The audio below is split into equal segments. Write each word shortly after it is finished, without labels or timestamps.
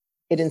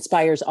it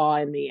inspires awe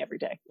in me every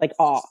day, like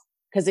awe,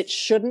 because it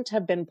shouldn't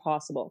have been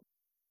possible.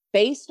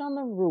 Based on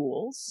the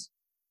rules,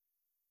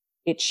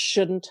 it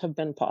shouldn't have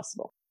been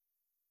possible.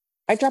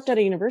 I dropped out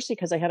of university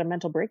because I had a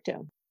mental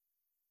breakdown.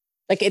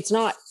 Like, it's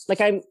not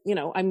like I'm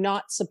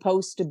not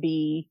supposed to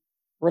be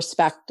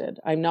respected.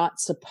 I'm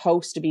not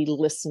supposed to be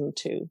listened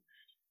to.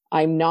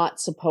 I'm not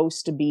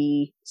supposed to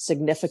be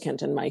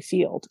significant in my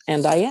field.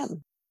 And I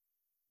am,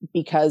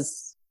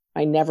 because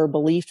I never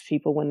believed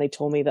people when they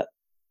told me that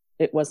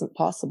it wasn't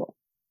possible.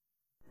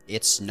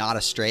 It's not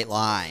a straight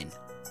line.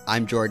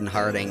 I'm Jordan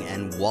Harding,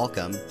 and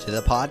welcome to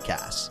the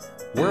podcast.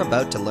 We're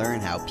about to learn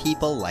how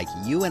people like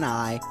you and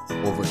I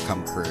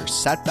overcome career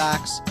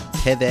setbacks,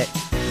 pivot,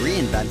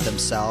 reinvent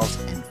themselves,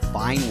 and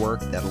find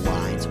work that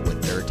aligns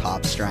with their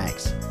top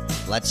strengths.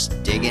 Let's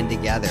dig in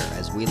together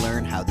as we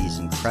learn how these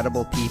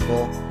incredible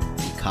people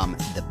become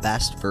the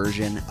best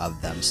version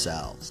of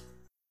themselves.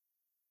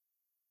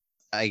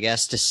 I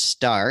guess to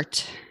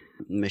start,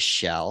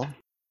 Michelle.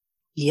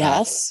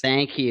 Yes.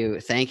 Thank you.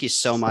 Thank you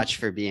so much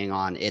for being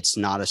on It's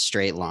Not a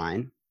Straight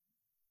Line.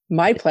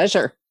 My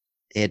pleasure.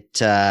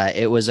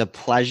 It was a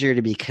pleasure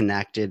to be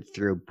connected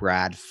through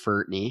Brad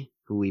Furtney,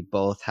 who we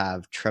both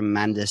have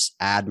tremendous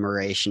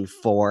admiration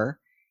for.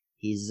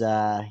 He's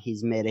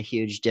made a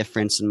huge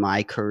difference in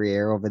my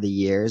career over the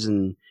years,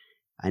 and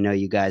I know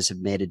you guys have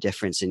made a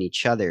difference in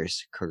each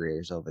other's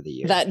careers over the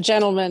years. That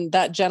gentleman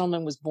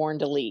was born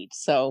to lead.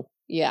 So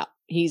yeah,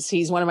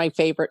 he's one of my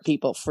favorite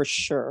people for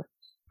sure.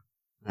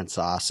 That's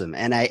awesome.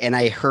 And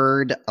I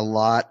heard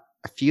a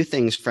few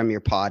things from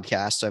your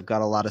podcast. So I've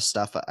got a lot of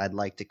stuff I'd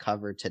like to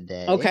cover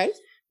today. Okay.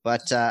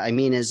 But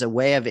as a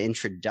way of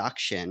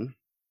introduction,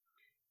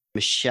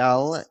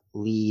 Michelle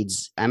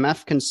leads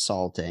MF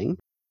Consulting,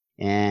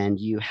 and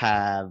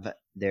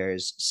there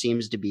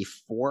seems to be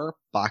 4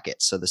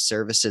 buckets. So the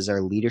services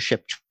are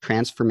leadership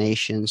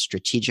transformation,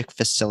 strategic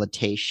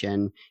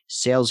facilitation,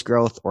 sales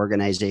growth,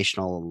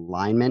 organizational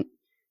alignment.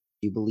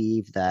 You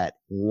believe that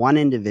one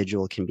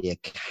individual can be a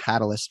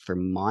catalyst for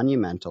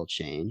monumental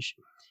change,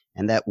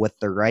 and that with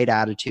the right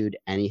attitude,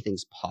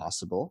 anything's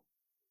possible.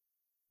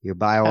 Your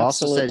bio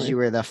also says you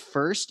were the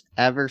first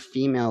ever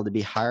female to be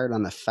hired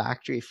on the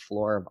factory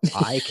floor of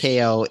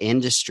IKO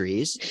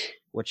Industries,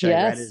 which I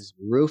read is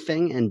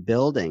roofing and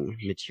building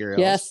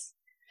materials. Yes.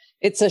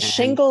 It's a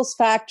shingles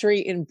factory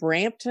in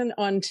Brampton,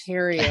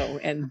 Ontario.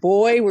 And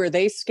boy, were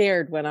they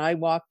scared when I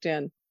walked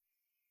in.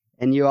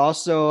 And you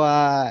also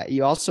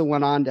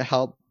went on to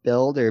help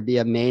build or be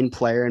a main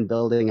player in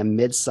building a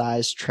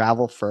mid-sized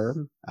travel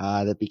firm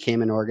that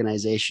became an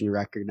organization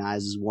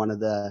recognized as one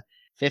of the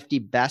 50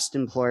 best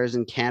employers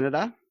in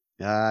Canada.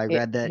 I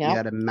read that you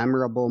had a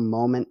memorable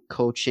moment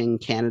coaching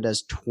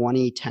Canada's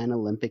 2010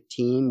 Olympic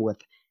team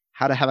with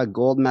how to have a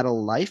gold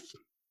medal life.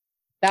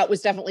 That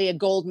was definitely a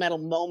gold medal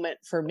moment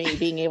for me,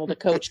 being able to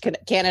coach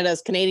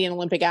Canada's Canadian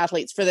Olympic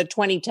athletes for the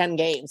 2010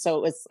 games. So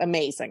it was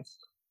amazing.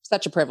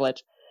 Such a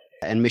privilege.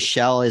 And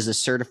Michelle is a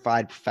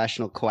certified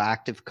professional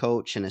coactive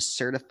coach and a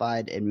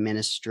certified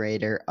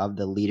administrator of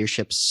the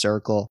Leadership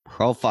Circle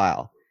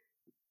profile.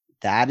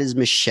 That is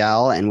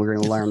Michelle, and we're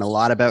going to learn a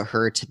lot about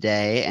her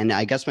today. And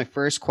I guess my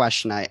first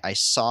question, I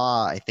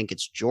think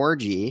it's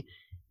Georgie.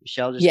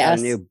 Michelle just got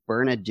a new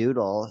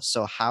Bernedoodle.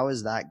 So how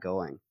is that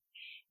going?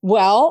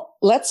 Well,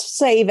 let's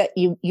say that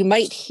you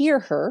might hear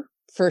her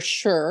for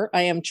sure.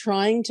 I am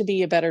trying to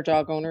be a better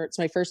dog owner. It's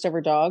my first ever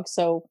dog.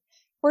 So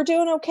we're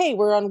doing okay.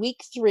 We're on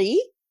week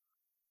 3.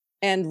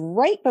 And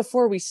right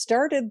before we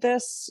started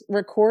this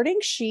recording,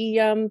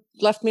 she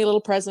left me a little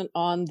present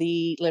on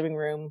the living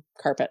room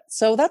carpet.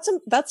 So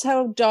that's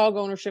how dog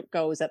ownership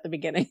goes at the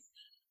beginning.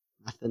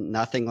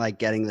 Nothing like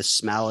getting the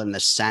smell and the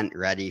scent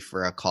ready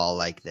for a call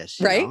like this.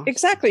 Right?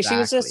 Exactly. She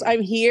was just,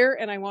 I'm here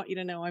and I want you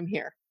to know I'm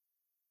here.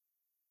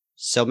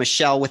 So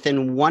Michelle,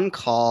 within one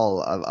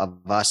call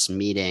of us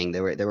meeting,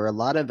 there were a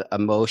lot of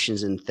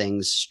emotions and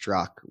things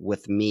struck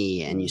with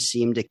me, and you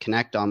seemed to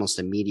connect almost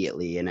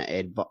immediately.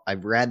 And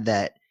I've read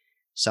that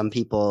some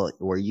people,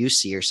 where you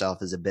see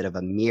yourself as a bit of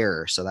a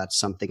mirror. So that's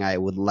something I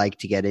would like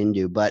to get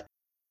into. But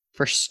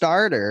for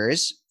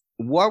starters,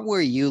 what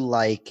were you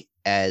like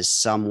as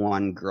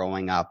someone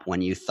growing up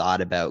when you thought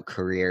about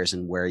careers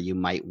and where you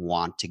might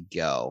want to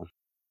go?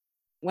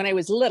 When I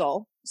was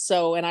little,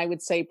 and I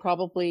would say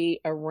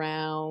probably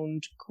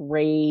around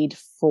grade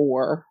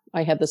 4,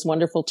 I had this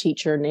wonderful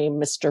teacher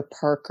named Mr.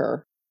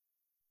 Parker.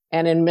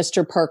 And in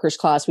Mr. Parker's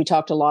class, we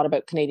talked a lot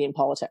about Canadian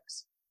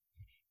politics.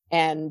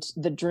 And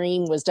the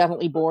dream was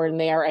definitely born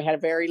there. I had a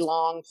very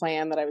long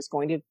plan that I was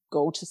going to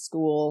go to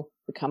school,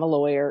 become a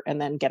lawyer, and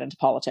then get into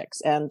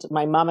politics. And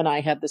my mom and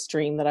I had this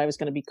dream that I was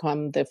going to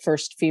become the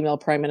first female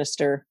prime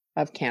minister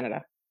of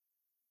Canada.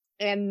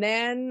 And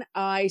then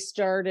I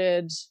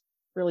started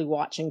really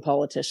watching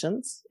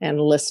politicians and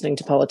listening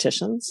to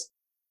politicians.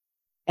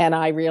 And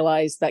I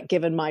realized that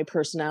given my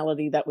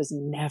personality, that was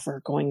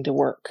never going to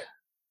work,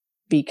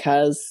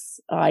 because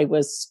I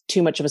was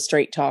too much of a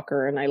straight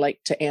talker, and I like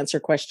to answer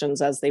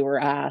questions as they were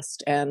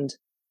asked, and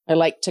I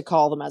like to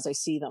call them as I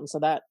see them. So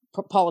that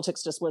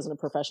politics just wasn't a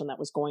profession that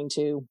was going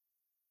to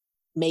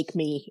make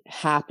me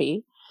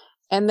happy.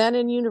 And then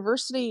in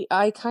university,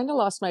 I kind of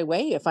lost my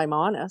way, if I'm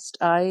honest.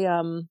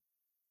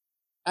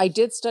 I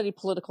did study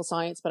political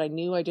science, but I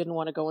knew I didn't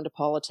want to go into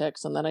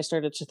politics. And then I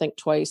started to think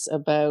twice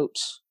about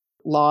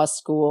law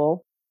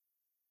school.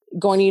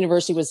 Going to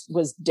university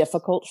was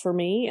difficult for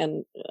me.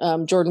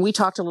 And Jordan, we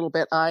talked a little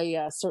bit.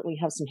 I certainly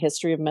have some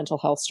history of mental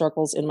health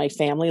struggles in my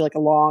family, like a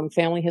long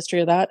family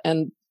history of that.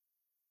 And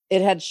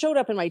it had showed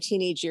up in my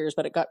teenage years,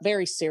 but it got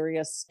very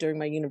serious during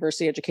my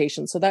university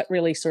education. So that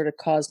really sort of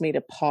caused me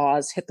to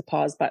hit the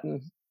pause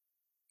button.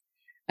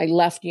 I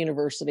left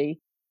university.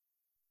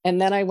 And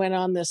then I went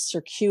on this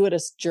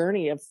circuitous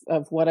journey of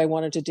what I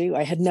wanted to do.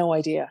 I had no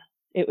idea.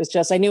 It was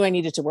just, I knew I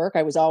needed to work.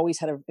 I was always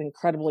had an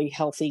incredibly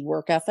healthy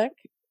work ethic,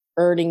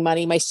 earning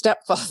money. My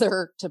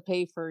stepfather, to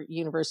pay for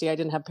university, I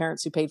didn't have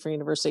parents who paid for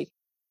university.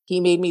 He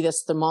made me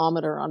this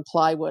thermometer on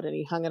plywood and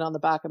he hung it on the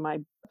back of my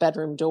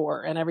bedroom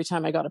door. And every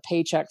time I got a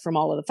paycheck from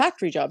all of the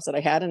factory jobs that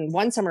I had, and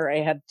one summer I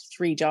had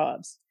 3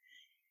 jobs,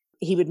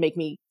 he would make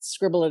me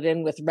scribble it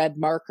in with red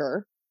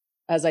marker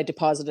as I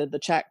deposited the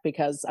check,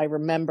 because I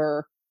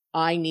remember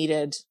I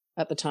needed,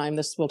 at the time,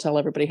 this will tell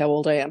everybody how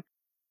old I am,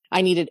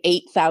 I needed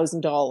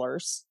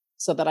 $8,000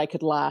 so that I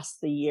could last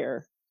the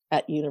year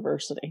at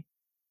university.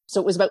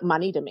 So it was about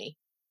money to me.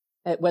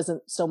 It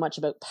wasn't so much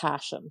about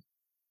passion.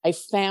 I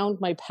found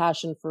my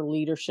passion for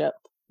leadership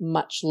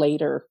much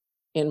later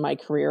in my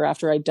career,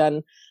 after I'd done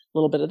a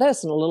little bit of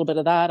this and a little bit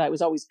of that. I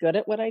was always good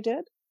at what I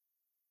did,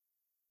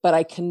 but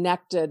I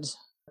connected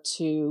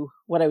to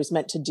what I was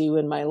meant to do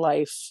in my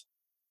life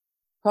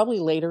probably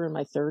later in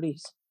my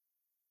 30s.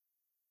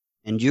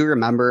 And do you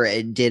remember,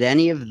 did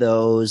any of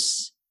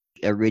those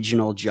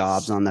original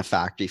jobs on the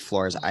factory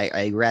floors,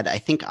 I read, I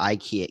think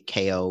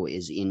IKO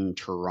is in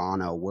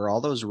Toronto. Were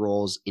all those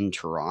roles in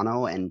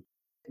Toronto? And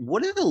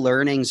what are the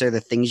learnings or the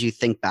things you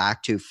think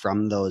back to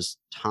from those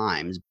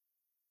times?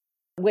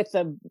 With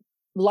the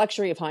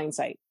luxury of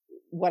hindsight,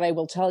 what I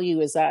will tell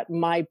you is that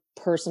my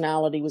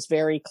personality was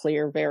very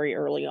clear very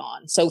early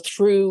on. So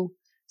through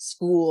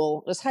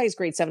school, as high as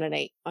grade 7 and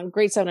 8, on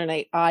grade 7 and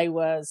 8, I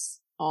was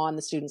on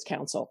the Students'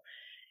 Council.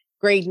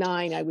 Grade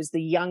 9, I was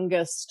the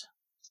youngest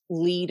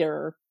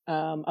leader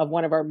of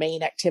one of our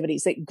main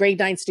activities. Grade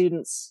 9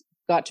 students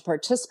got to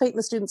participate in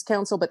the Students'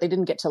 Council, but they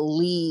didn't get to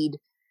lead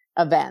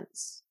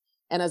events.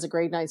 And as a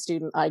grade 9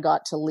 student, I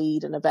got to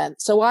lead an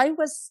event. So I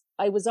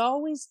was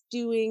always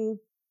doing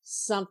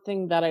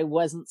something that I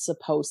wasn't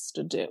supposed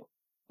to do.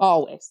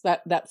 Always.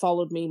 That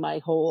followed me my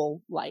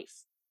whole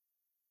life.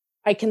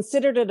 I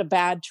considered it a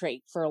bad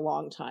trait for a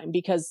long time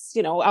because,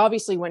 you know,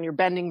 obviously when you're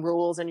bending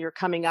rules and you're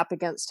coming up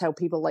against how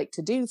people like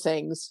to do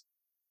things,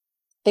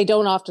 they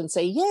don't often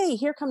say, "Yay,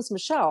 here comes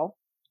Michelle."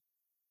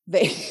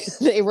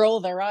 They roll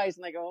their eyes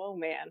and they go, "Oh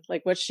man,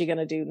 like what's she going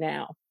to do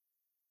now?"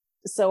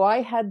 So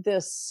I had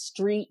this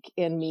streak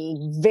in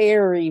me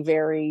very,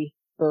 very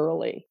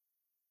early.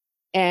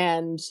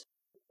 And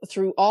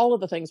through all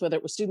of the things, whether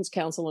it was Students'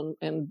 Council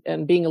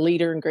and being a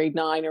leader in grade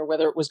 9, or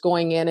whether it was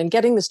going in and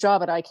getting this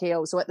job at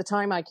IKO. So at the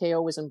time,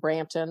 IKO was in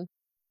Brampton.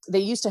 They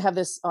used to have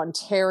this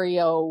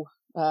Ontario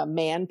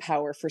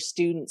manpower for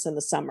students in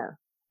the summer.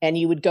 And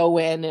you would go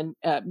in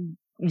and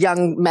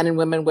young men and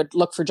women would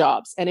look for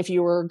jobs. And if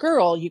you were a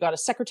girl, you got a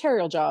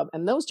secretarial job,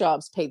 and those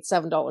jobs paid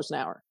 $7 an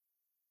hour.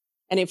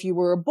 And if you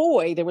were a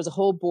boy, there was a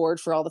whole board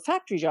for all the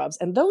factory jobs,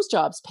 and those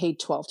jobs paid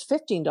 $12 to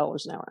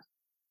 $15 an hour.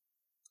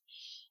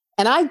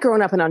 And I'd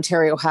grown up in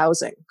Ontario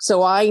housing,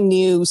 so I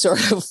knew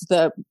sort of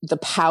the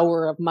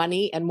power of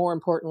money, and more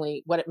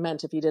importantly, what it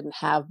meant if you didn't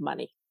have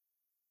money.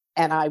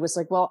 And I was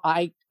like, well,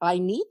 I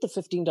need the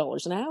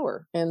 $15 an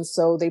hour. And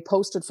so they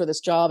posted for this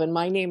job, and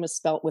my name is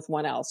spelt with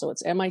 1 L. So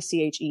it's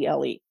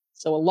Michele.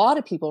 So a lot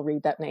of people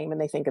read that name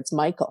and they think it's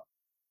Michael.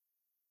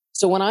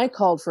 So when I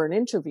called for an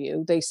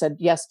interview, they said,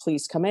 "Yes,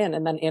 please come in."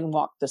 And then in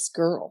walked this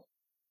girl.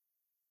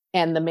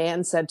 And the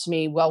man said to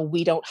me, "Well,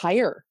 we don't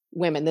hire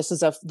women. This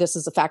is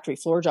a factory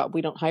floor job.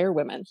 We don't hire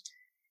women."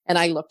 And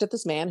I looked at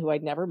this man who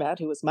I'd never met,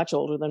 who was much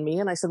older than me.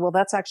 And I said, "Well,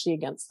 that's actually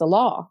against the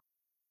law.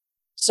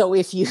 So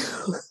if you,"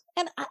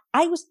 and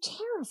I was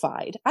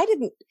terrified. I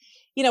didn't,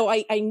 you know,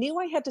 I knew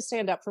I had to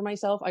stand up for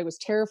myself. I was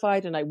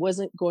terrified and I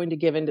wasn't going to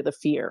give into the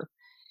fear.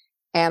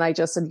 And I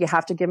just said, "You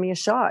have to give me a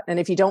shot. And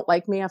if you don't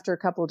like me after a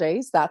couple of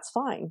days, that's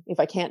fine. If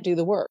I can't do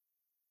the work,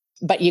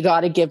 but you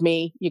got to give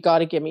me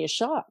a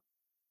shot."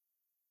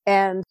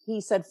 And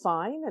he said,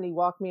 "Fine." And he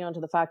walked me onto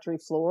the factory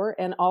floor,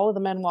 and all of the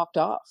men walked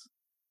off.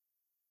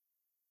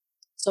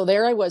 So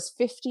there I was,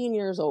 15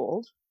 years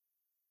old.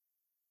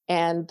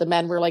 And the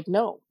men were like,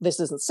 "No, this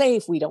isn't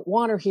safe. We don't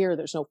want her here.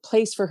 There's no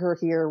place for her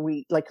here.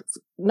 We like,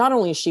 not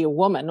only is she a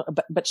woman,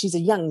 but she's a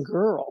young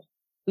girl.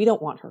 We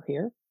don't want her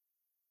here."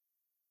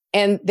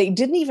 And they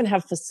didn't even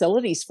have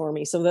facilities for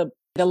me. So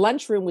the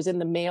lunchroom was in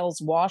the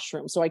male's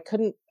washroom. So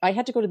I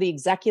had to go to the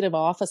executive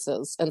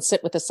offices and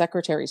sit with the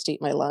secretaries to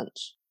eat my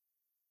lunch.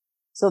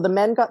 So the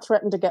men got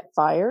threatened to get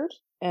fired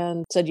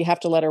and said, "You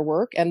have to let her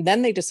work." And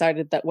then they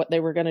decided that what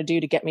they were going to do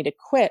to get me to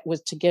quit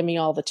was to give me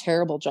all the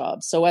terrible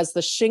jobs. So as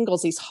the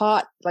shingles, these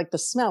hot, like the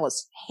smell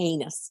is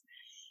heinous.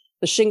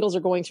 The shingles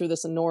are going through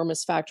this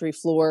enormous factory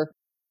floor.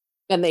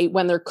 And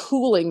when they're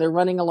cooling, they're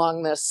running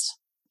along this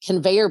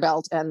conveyor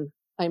belt, and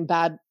I'm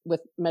bad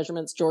with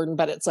measurements, Jordan,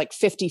 but it's like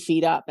 50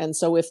 feet up. And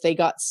so if they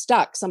got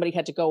stuck, somebody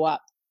had to go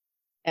up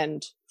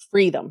and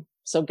free them.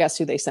 So guess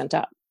who they sent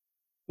up?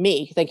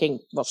 Me, thinking,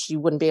 well, she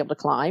wouldn't be able to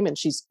climb and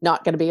she's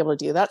not going to be able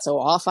to do that. So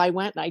off I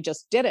went and I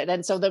just did it.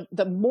 And so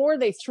the more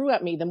they threw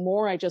at me, the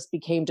more I just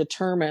became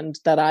determined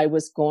that I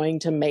was going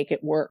to make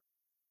it work.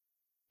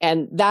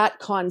 And that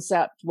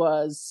concept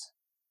was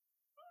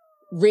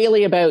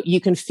really about, you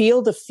can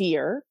feel the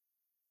fear,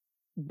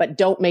 but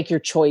don't make your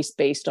choice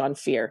based on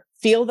fear.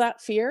 Feel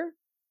that fear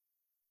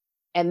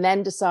and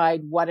then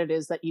decide what it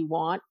is that you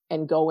want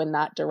and go in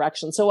that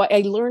direction. So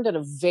I learned at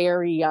a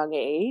very young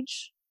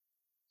age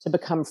to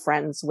become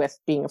friends with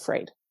being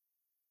afraid.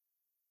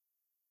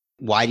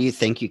 Why do you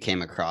think you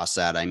came across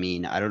that? I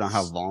mean, I don't know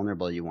how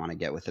vulnerable you want to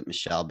get with it,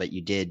 Michelle, but you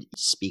did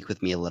speak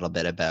with me a little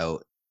bit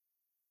about,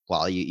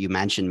 well, you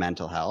mentioned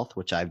mental health,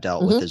 which I've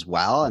dealt with as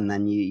well. And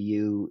then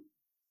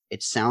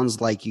it sounds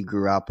like you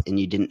grew up and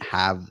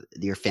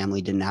your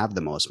family didn't have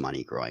the most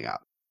money growing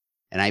up.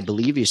 And I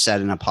believe you said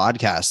in a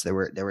podcast,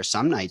 there were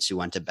some nights you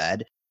went to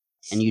bed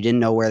and you didn't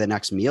know where the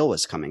next meal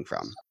was coming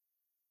from.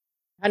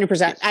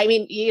 100%. I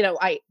mean,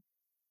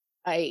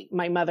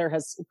 my mother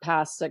has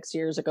passed 6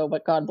 years ago,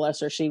 but God bless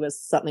her. She was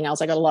something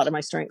else. I got a lot of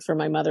my strength from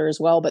my mother as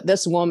well. But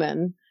this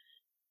woman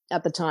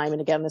at the time, and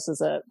again, this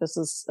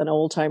is an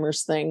old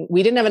timers thing.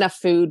 We didn't have enough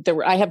food.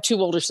 I have 2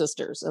 older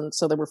sisters. And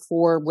so there were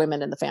 4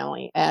 women in the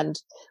family,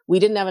 and we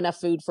didn't have enough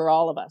food for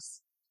all of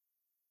us.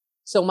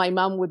 So my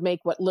mom would make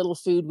what little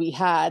food we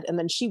had, and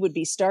then she would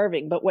be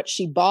starving. But what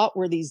she bought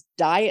were these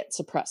diet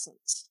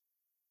suppressants.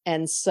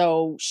 And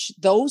so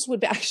those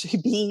would actually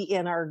be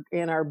in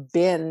our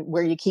bin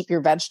where you keep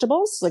your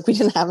vegetables. Like, we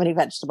didn't have any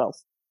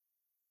vegetables.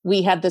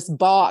 We had this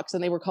box,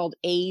 and they were called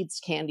AIDS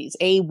candies,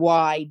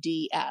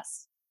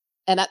 AYDS.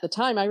 And at the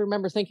time I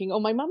remember thinking, oh,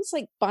 my mom's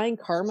like buying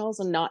caramels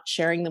and not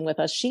sharing them with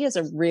us. She is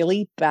a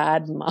really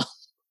bad mom.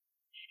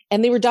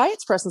 And they were diet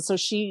suppressants, so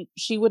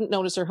she wouldn't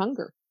notice her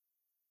hunger.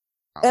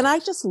 And I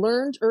just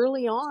learned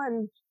early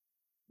on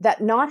that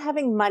not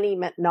having money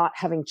meant not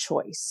having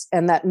choice,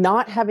 and that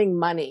not having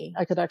money,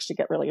 I could actually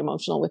get really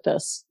emotional with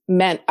this,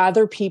 meant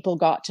other people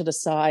got to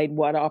decide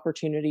what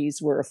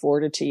opportunities were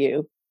afforded to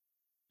you.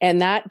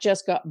 And that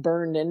just got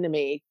burned into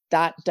me.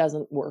 That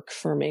doesn't work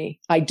for me.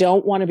 I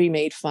don't want to be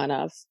made fun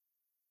of.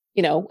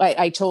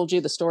 I told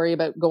you the story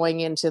about going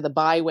into the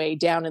byway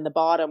down in the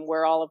bottom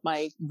where all of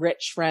my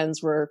rich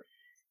friends were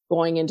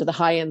going into the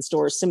high-end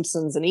stores,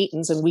 Simpsons and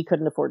Eaton's, and we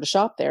couldn't afford to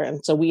shop there.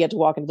 And so we had to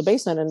walk into the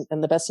basement,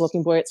 and the best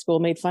looking boy at school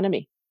made fun of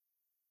me.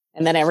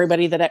 And then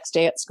everybody the next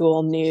day at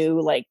school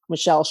knew, like,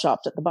 Michelle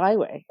shopped at the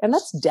byway. And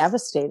that's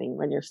devastating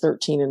when you're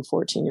 13 and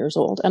 14 years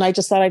old. And I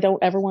just thought, I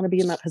don't ever want to be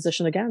in that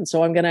position again.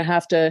 So I'm going to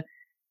have to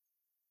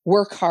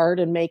work hard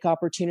and make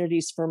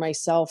opportunities for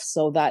myself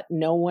so that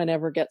no one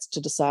ever gets to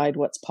decide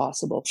what's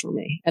possible for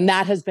me. And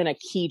that has been a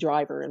key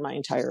driver in my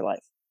entire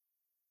life.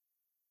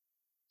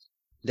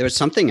 There was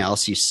something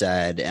else you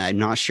said, and I'm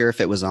not sure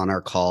if it was on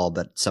our call,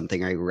 but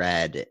something I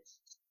read.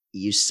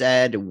 You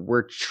said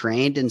we're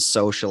trained and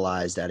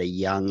socialized at a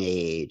young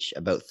age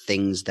about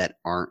things that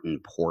aren't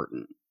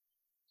important.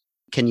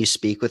 Can you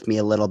speak with me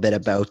a little bit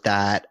about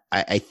that?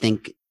 I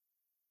think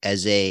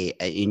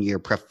in your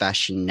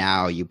profession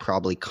now, you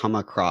probably come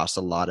across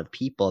a lot of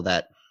people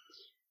that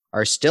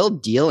are still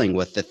dealing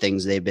with the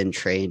things they've been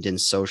trained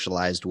and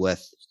socialized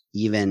with,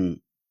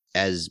 even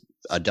as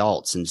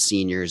adults and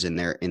seniors in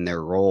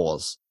their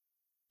roles.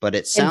 But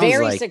it sounds and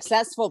very like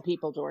successful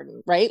people,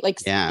 Jordan, right? Like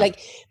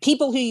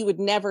people who you would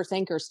never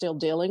think are still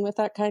dealing with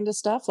that kind of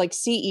stuff, like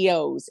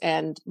CEOs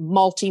and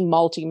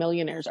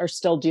multi-millionaires are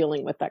still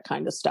dealing with that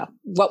kind of stuff.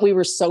 What we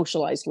were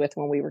socialized with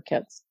when we were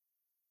kids.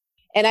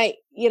 And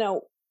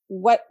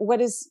what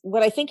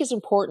I think is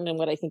important and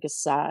what I think is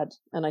sad,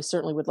 and I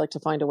certainly would like to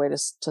find a way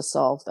to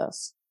solve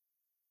this.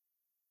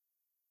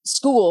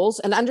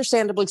 Schools, and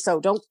understandably so,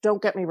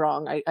 don't get me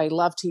wrong. I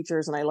love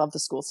teachers and I love the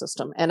school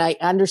system, and I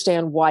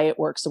understand why it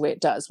works the way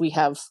it does. We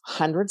have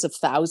hundreds of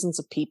thousands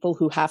of people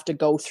who have to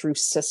go through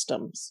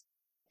systems,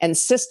 and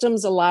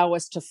systems allow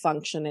us to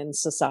function in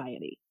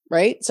society,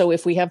 right? So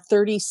if we have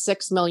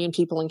 36 million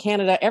people in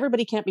Canada,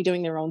 everybody can't be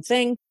doing their own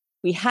thing.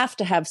 We have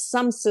to have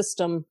some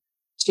system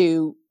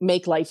to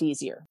make life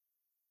easier.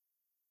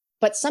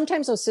 But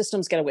sometimes those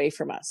systems get away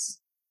from us,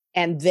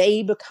 and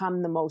they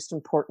become the most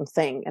important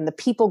thing. And the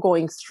people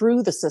going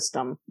through the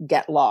system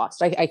get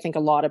lost. I think a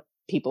lot of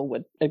people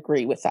would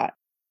agree with that.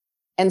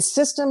 And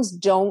systems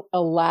don't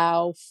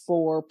allow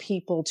for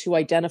people to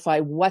identify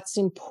what's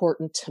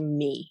important to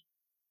me,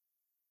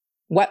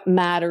 what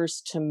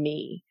matters to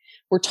me.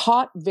 We're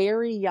taught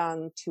very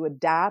young to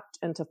adapt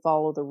and to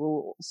follow the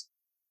rules.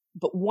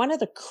 But one of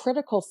the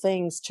critical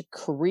things to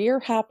career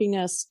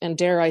happiness, and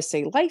dare I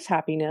say life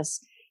happiness,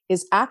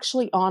 is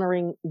actually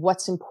honoring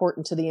what's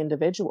important to the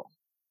individual.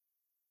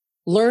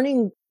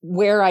 Learning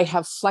where I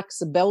have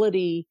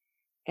flexibility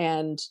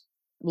and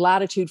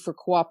latitude for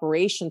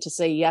cooperation to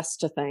say yes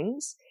to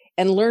things,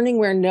 and learning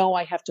where, no,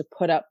 I have to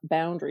put up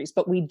boundaries,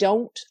 but we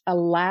don't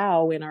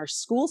allow in our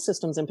school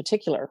systems in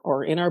particular,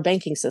 or in our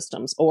banking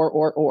systems,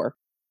 or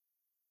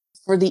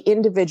for the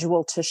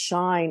individual to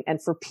shine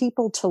and for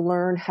people to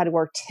learn how to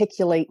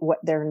articulate what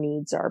their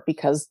needs are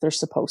because they're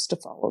supposed to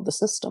follow the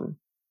system.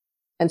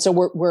 And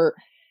so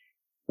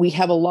we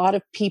have a lot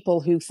of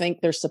people who think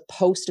they're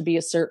supposed to be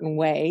a certain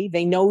way.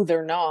 They know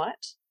they're not.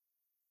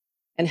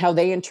 And how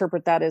they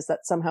interpret that is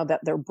that somehow that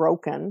they're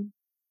broken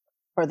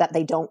or that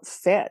they don't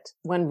fit,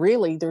 when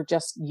really they're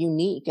just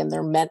unique and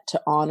they're meant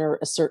to honor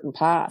a certain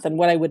path. And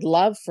what I would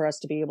love for us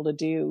to be able to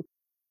do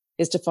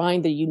is to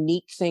find the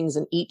unique things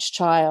in each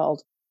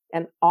child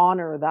and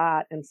honor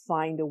that and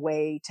find a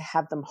way to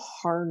have them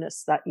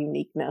harness that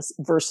uniqueness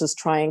versus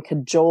try and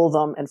cajole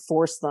them and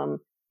force them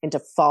into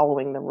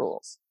following the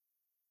rules.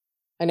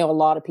 I know a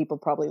lot of people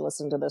probably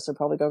listening to this are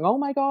probably going, oh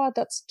my God,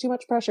 that's too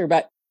much pressure.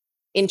 But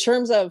in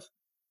terms of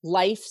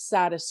life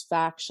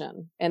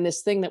satisfaction and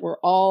this thing that we're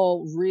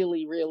all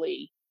really,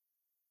 really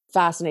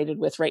fascinated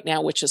with right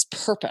now, which is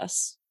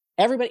purpose.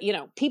 Everybody,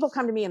 people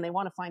come to me and they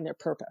want to find their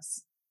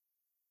purpose.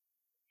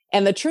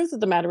 And the truth of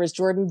the matter is,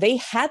 Jordan, they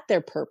had their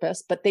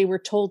purpose, but they were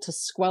told to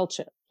squelch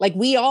it. Like,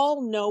 we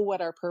all know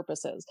what our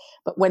purpose is.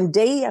 But when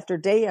day after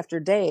day after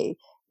day,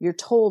 you're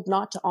told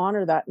not to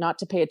honor that, not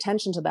to pay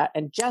attention to that,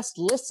 and just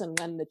listen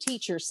when the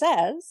teacher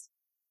says,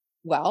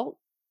 well,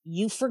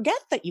 you forget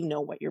that you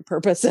know what your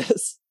purpose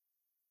is.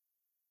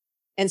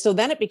 And so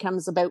then it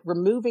becomes about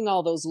removing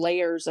all those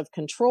layers of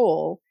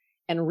control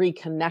and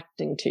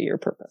reconnecting to your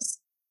purpose.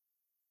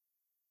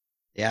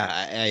 Yeah,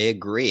 I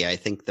agree. I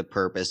think the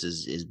purpose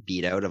is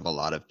beat out of a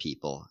lot of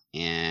people,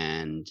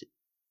 and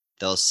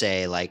they'll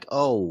say like,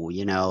 oh,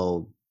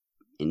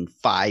 in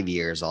 5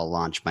 years, I'll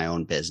launch my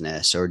own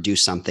business or do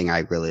something I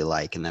really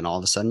like. And then all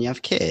of a sudden you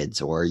have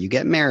kids or you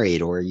get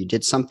married or you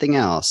did something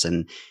else.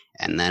 And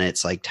then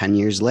it's like 10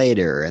 years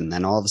later, and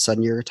then all of a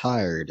sudden you're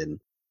retired. And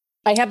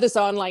I have this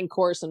online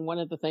course, and one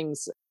of the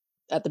things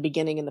at the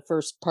beginning in the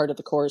first part of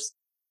the course,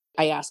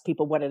 I ask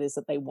people what it is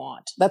that they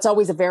want. That's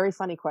always a very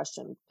funny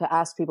question, to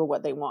ask people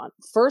what they want.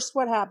 First,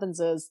 what happens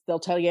is they'll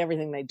tell you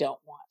everything they don't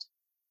want.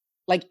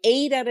 Like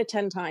 8 out of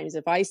 10 times,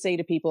 if I say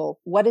to people,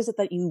 what is it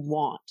that you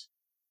want?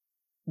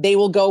 They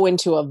will go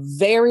into a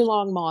very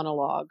long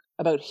monologue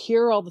about,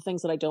 here are all the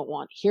things that I don't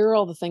want. Here are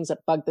all the things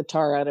that bug the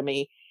tar out of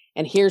me.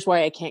 And here's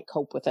why I can't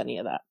cope with any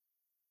of that.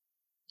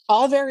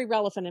 All very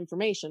relevant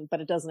information, but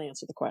it doesn't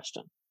answer the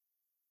question.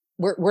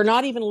 We're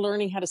not even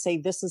learning how to say,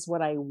 this is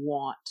what I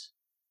want,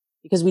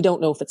 because we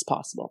don't know if it's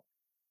possible.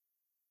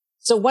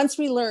 So once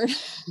we learn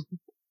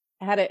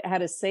how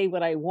to say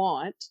what I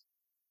want,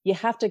 you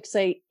have to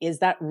say, is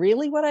that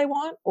really what I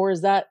want? Or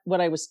is that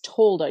what I was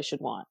told I should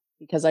want?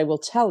 Because I will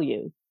tell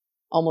you,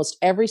 almost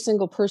every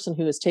single person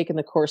who has taken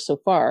the course so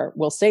far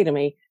will say to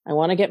me, I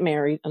want to get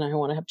married and I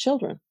want to have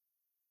children.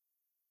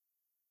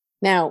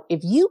 Now, if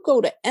you go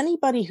to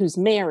anybody who's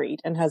married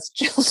and has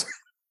children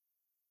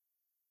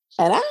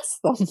and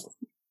ask them,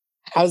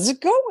 how's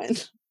it going?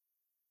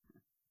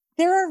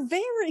 There are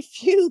very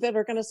few that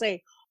are going to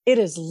say, it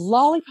is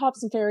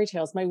lollipops and fairy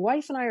tales. My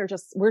wife and I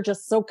we're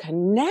just so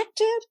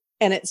connected,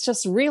 and it's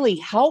just really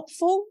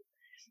helpful.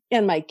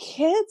 And my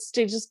kids,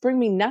 they just bring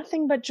me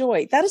nothing but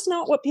joy. That is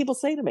not what people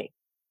say to me.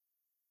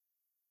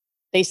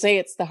 They say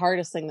it's the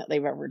hardest thing that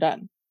they've ever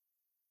done.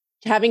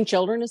 Having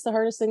children is the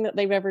hardest thing that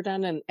they've ever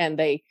done.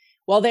 And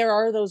while there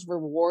are those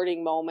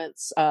rewarding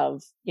moments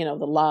of, the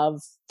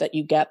love that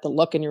you get, the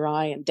look in your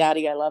eye, and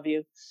daddy, I love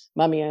you,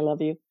 mommy, I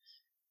love you.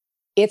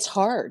 It's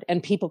hard,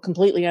 and people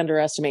completely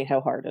underestimate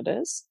how hard it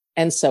is.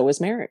 And so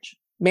is marriage.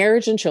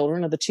 Marriage and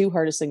children are the 2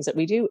 hardest things that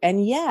we do.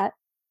 And yet,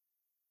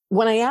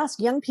 when I ask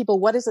young people,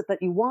 what is it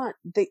that you want?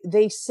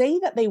 They say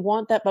that they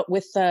want that, but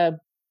with the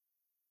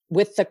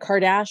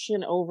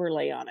Kardashian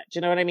overlay on it. Do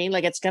you know what I mean?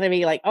 Like, it's going to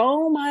be like,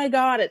 oh my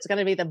God, it's going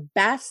to be the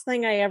best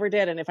thing I ever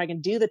did. And if I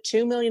can do the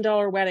 $2 million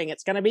wedding,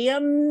 it's going to be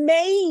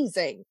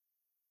amazing.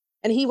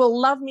 And he will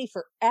love me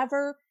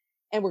forever.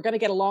 And we're going to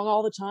get along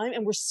all the time.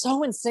 And we're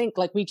so in sync.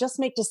 Like, we just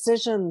make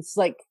decisions.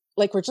 Like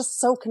we're just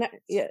so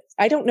connected. Yeah.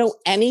 I don't know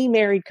any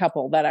married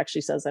couple that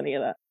actually says any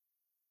of that.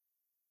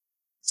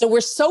 So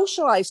we're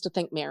socialized to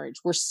think marriage.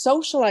 We're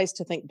socialized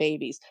to think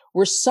babies.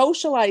 We're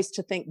socialized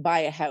to think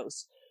buy a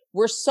house.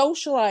 We're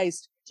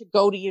socialized to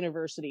go to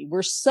university.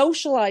 We're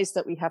socialized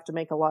that we have to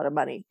make a lot of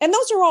money. And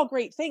those are all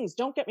great things.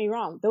 Don't get me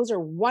wrong. Those are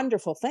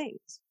wonderful things.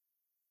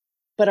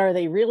 But are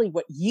they really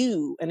what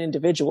you, an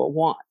individual,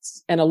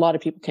 wants? And a lot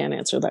of people can't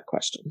answer that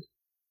question.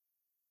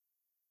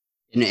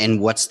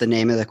 And what's the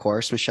name of the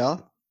course,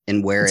 Michelle?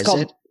 And where is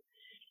it?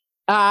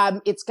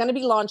 It's going to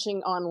be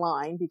launching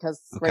online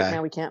because right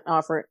now we can't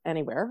offer it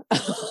anywhere.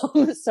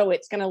 So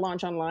it's going to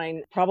launch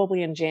online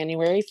probably in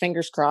January,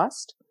 fingers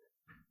crossed.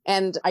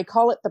 And I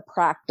call it the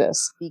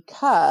practice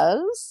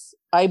because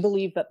I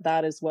believe that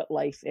that is what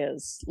life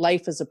is.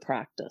 Life is a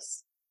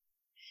practice.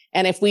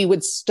 And if we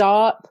would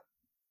stop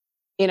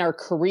in our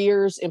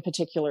careers in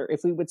particular,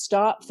 if we would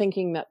stop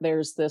thinking that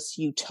there's this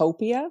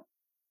utopia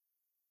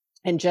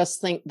and just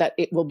think that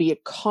it will be a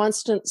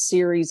constant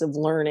series of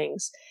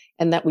learnings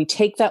and that we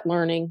take that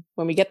learning,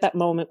 when we get that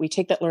moment, we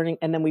take that learning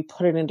and then we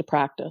put it into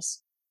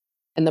practice.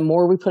 And the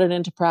more we put it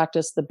into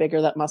practice, the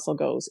bigger that muscle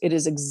goes. It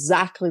is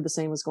exactly the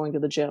same as going to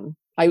the gym.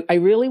 I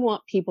really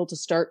want people to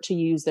start to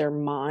use their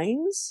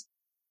minds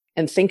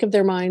and think of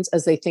their minds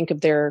as they think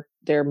of their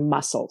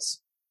muscles.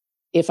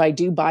 If I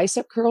do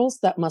bicep curls,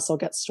 that muscle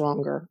gets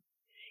stronger.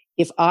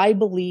 If I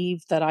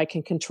believe that I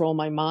can control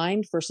my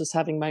mind versus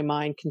having my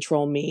mind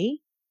control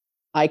me,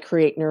 I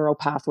create neural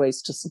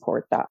pathways to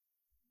support that.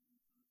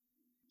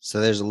 So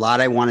there's a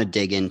lot I want to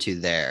dig into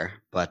there,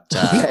 but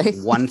Okay.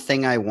 one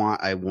thing I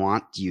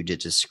want you to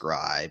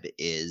describe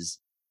is,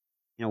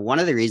 one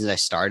of the reasons I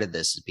started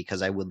this is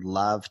because I would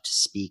love to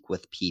speak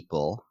with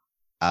people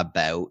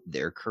about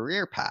their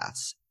career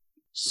paths.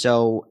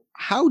 So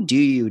how do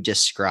you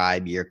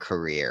describe your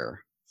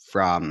career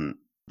from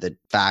the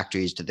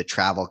factories to the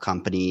travel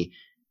company?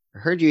 I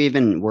heard you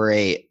even were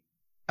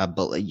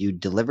you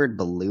delivered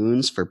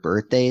balloons for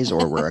birthdays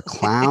or were a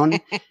clown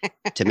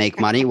to make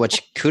money,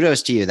 which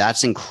kudos to you.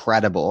 That's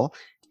incredible.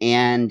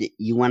 And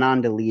you went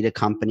on to lead a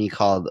company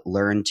called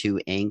Learn2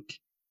 Inc.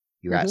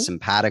 You were at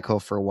Simpatico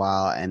for a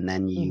while, and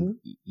then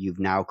you've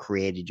now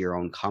created your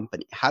own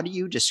company. How do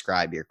you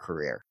describe your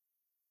career?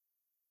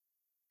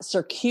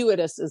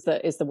 Circuitous is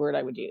the word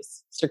I would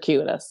use.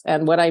 Circuitous.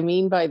 And what I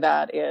mean by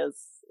that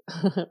is,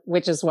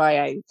 which is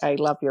why I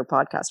love your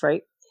podcast,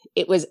 right?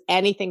 It was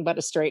anything but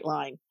a straight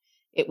line.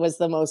 It was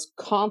the most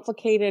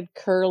complicated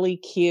curly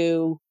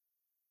Q.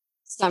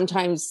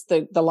 Sometimes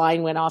the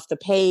line went off the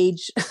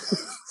page.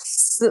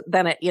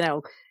 Then it,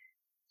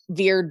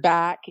 veered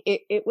back.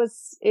 It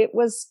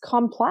was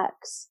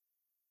complex,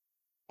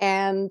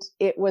 and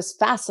it was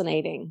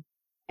fascinating,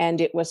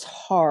 and it was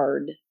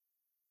hard,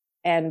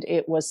 and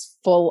it was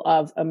full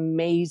of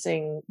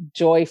amazing,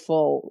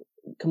 joyful,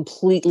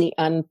 completely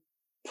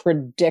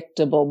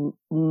unpredictable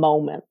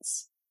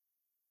moments.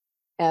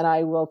 And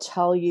I will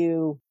tell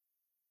you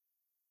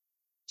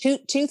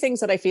two things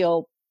that I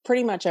feel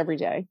pretty much every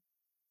day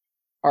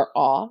are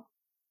awe.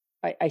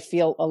 I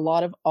feel a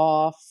lot of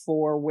awe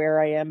for where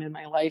I am in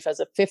my life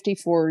as a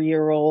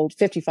 55-year-old,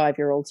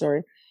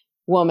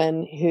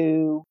 woman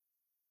who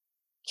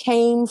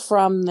came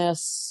from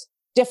this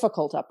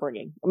difficult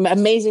upbringing.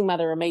 Amazing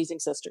mother, amazing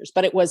sisters,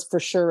 but it was for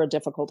sure a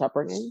difficult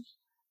upbringing.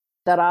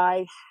 That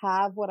I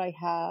have what I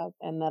have,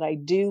 and that I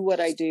do what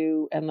I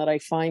do, and that I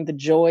find the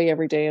joy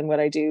every day in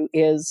what I do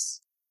it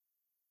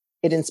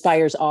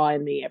inspires awe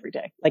in me every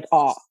day, like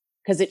awe,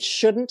 because it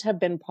shouldn't have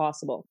been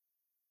possible.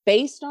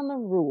 Based on the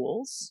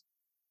rules,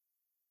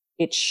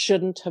 it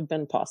shouldn't have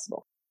been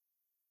possible.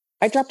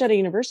 I dropped out of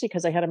university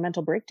because I had a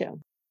mental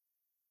breakdown.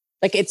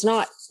 Like, it's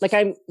not like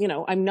I'm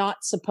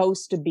not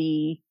supposed to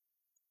be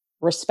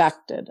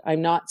respected.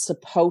 I'm not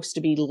supposed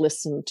to be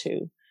listened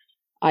to.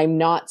 I'm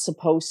not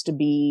supposed to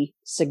be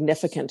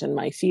significant in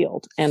my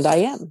field. And I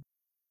am,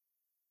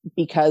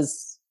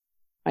 because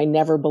I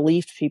never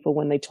believed people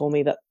when they told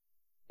me that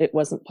it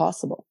wasn't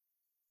possible.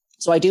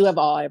 So I do have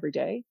awe every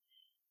day.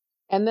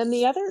 And then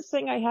the other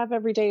thing I have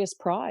every day is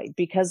pride,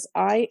 because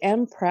I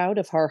am proud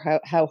of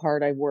how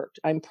hard I worked.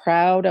 I'm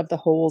proud of the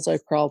holes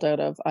I've crawled out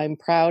of. I'm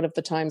proud of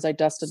the times I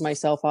dusted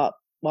myself off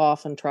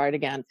and tried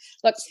again.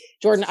 Look,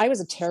 Jordan, I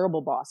was a terrible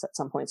boss at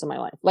some points in my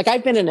life. Like,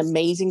 I've been an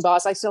amazing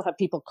boss. I still have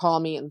people call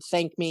me and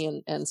thank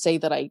me and say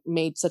that I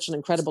made such an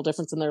incredible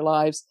difference in their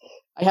lives.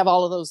 I have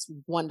all of those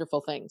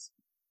wonderful things.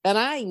 And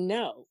I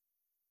know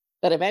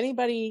that if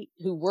anybody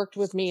who worked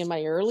with me in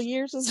my early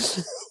years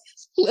is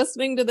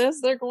listening to this,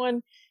 they're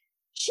going,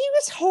 she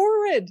was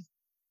horrid.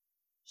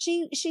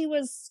 She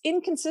was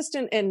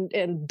inconsistent and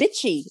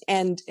bitchy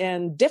and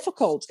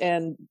difficult,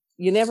 and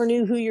you never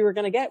knew who you were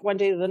going to get one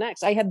day to the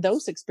next. I had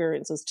those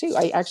experiences too.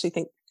 I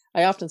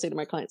often say to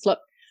my clients, look,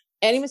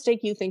 any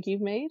mistake you think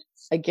you've made,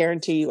 I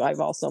guarantee you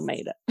I've also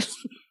made it.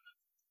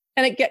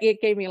 And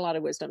it gave me a lot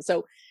of wisdom.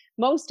 So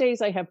most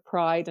days I have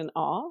pride and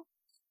awe.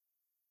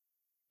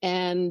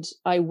 And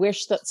I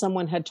wish that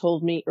someone had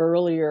told me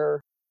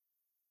earlier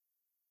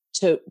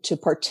to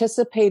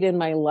participate in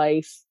my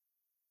life,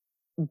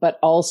 but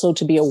also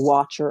to be a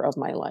watcher of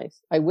my life.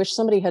 I wish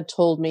somebody had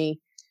told me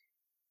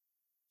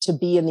to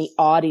be in the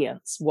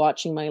audience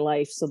watching my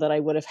life, so that I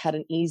would have had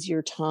an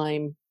easier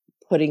time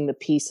putting the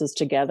pieces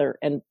together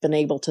and been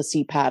able to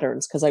see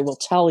patterns. Because I will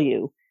tell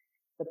you,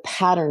 the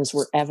patterns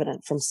were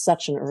evident from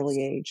such an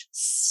early age.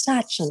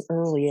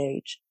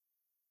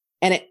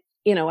 And it,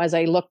 as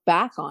I look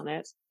back on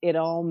it, it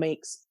all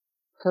makes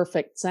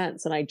perfect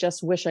sense. And I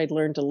just wish I'd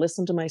learned to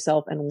listen to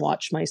myself and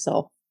watch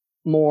myself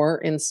more,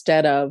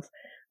 instead of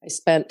I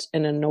spent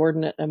an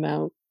inordinate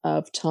amount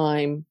of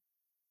time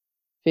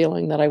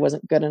feeling that I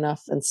wasn't good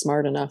enough and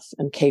smart enough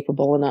and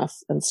capable enough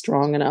and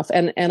strong enough.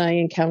 And I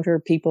encounter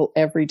people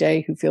every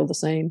day who feel the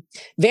same.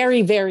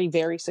 Very, very,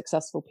 very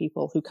successful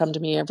people who come to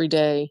me every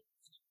day,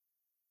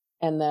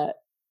 and that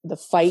the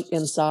fight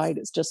inside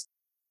is just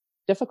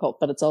difficult,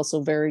 but it's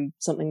also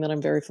something that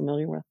I'm very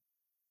familiar with.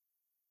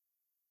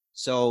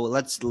 So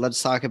let's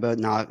talk about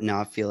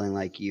not feeling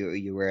like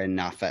you were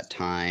enough at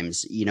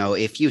times. You know,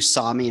 if you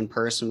saw me in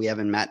person, we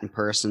haven't met in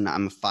person.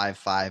 I'm a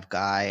 5'5"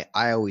 guy.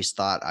 I always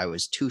thought I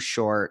was too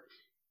short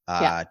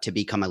Yeah. to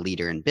become a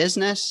leader in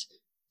business,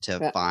 to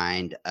Yeah.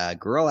 find a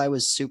girl I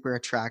was super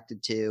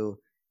attracted to,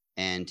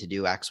 and to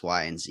do X,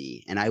 Y, and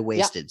Z. And I Yeah.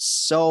 wasted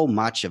so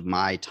much of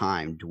my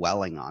time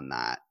dwelling on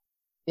that.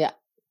 Yeah.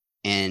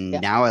 And Yeah.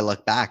 now I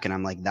look back and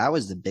I'm like, that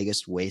was the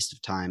biggest waste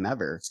of time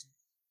ever.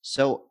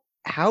 So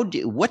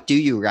what do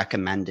you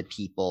recommend to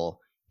people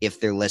if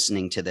they're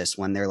listening to this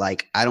when they're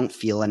like, I don't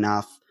feel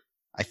enough.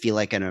 I feel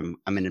like I'm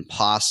an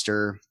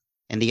imposter.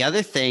 And the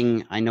other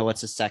thing, I know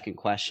it's a second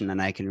question and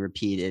I can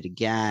repeat it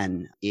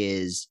again,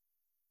 is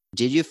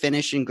did you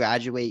finish and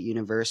graduate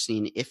university?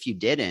 And if you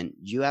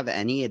didn't, do you have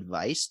any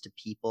advice to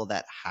people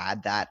that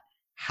had that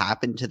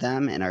happen to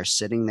them and are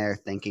sitting there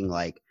thinking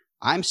like,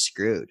 I'm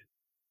screwed?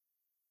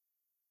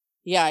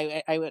 Yeah,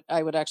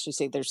 I would actually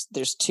say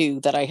there's two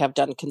that I have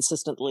done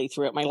consistently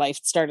throughout my life.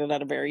 It started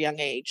at a very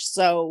young age.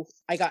 So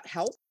I got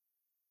help.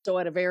 So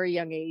at a very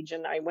young age,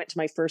 and I went to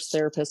my first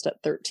therapist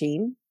at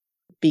 13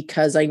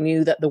 because I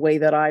knew that the way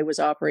that I was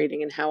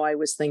operating and how I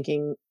was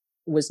thinking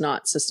was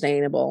not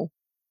sustainable.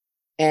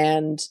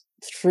 And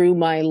through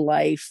my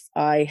life,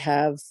 I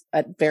have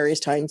at various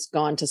times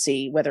gone to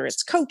see whether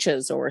it's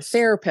coaches or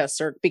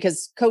therapists, or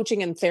because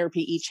coaching and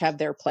therapy each have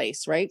their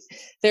place, right?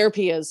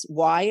 Therapy is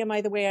why am I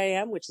the way I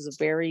am, which is a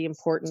very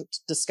important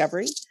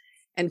discovery.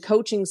 And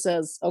coaching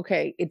says,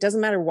 okay, it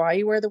doesn't matter why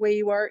you are the way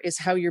you are, is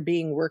how you're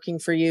being working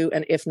for you.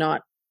 And if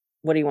not,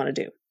 what do you want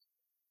to do?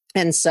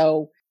 And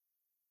so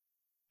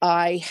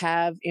I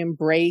have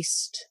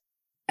embraced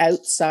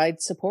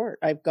outside support.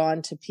 I've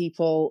gone to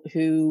people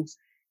who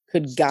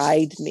could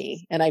guide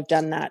me, and I've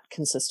done that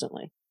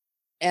consistently.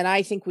 And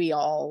I think we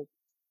all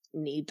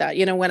need that.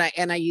 You know, when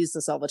I use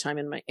this all the time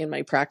in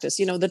my practice,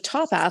 you know, the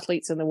top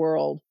athletes in the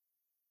world,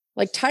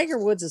 like Tiger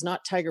Woods is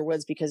not Tiger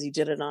Woods because he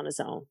did it on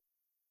his own.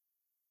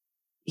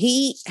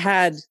 He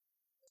had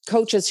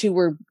coaches who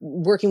were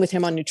working with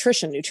him on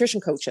nutrition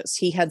coaches.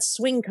 He had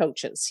swing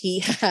coaches. He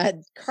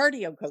had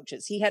cardio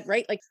coaches. He had,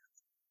 right? Like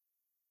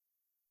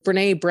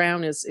Brene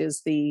Brown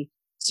is the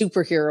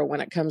superhero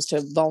when it comes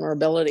to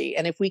vulnerability.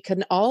 And if we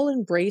can all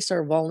embrace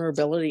our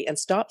vulnerability and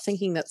stop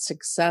thinking that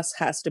success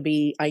has to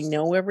be, I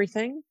know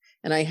everything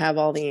and I have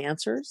all the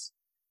answers,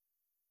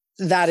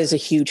 that is a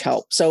huge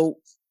help. So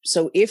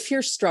if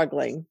you're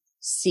struggling,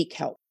 seek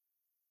help.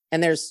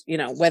 And there's, you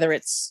know, whether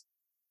it's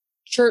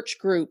church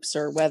groups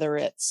or whether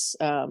it's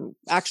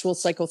actual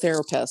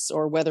psychotherapists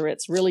or whether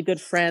it's really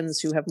good friends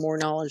who have more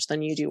knowledge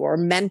than you do or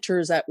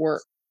mentors at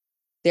work,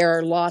 there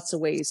are lots of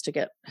ways to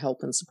get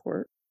help and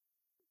support.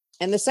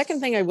 And the second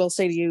thing I will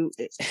say to you,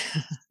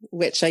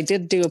 which I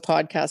did do a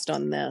podcast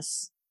on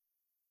this,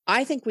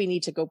 I think we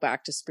need to go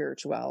back to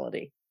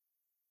spirituality.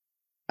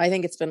 I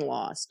think it's been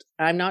lost.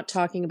 I'm not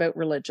talking about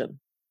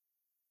religion.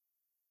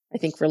 I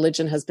think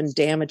religion has been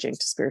damaging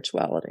to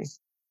spirituality.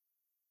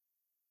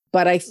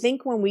 But I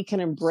think when we can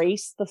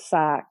embrace the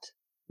fact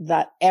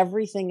that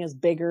everything is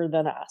bigger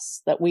than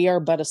us, that we are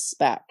but a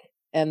speck,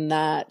 and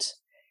that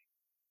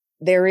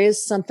there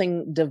is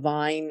something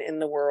divine in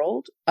the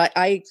world.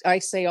 I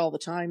say all the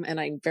time, and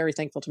I'm very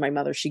thankful to my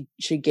mother.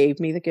 She gave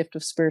me the gift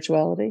of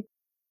spirituality.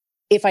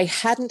 If I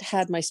hadn't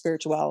had my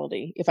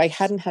spirituality, if I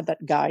hadn't had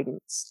that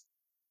guidance,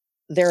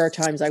 there are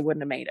times I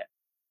wouldn't have made it.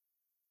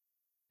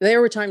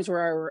 There were times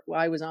where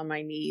I was on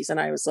my knees and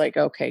I was like,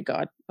 okay,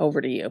 God,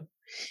 over to you.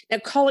 Now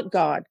call it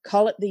God,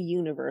 call it the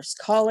universe,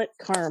 call it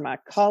karma,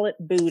 call it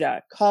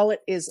Buddha, call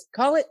it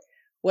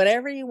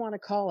whatever you want to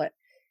call it.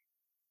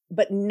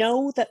 But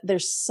know that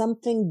there's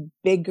something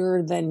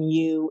bigger than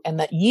you, and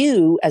that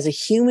you as a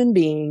human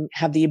being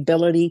have the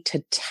ability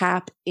to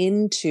tap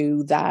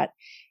into that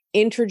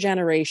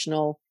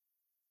intergenerational,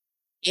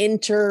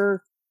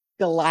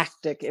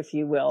 intergalactic, if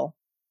you will,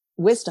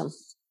 wisdom.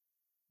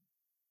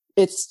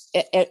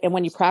 And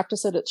when you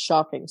practice it, it's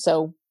shocking.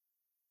 So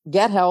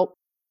get help,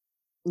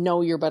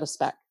 know you're but a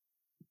speck.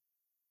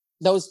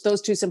 Those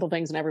two simple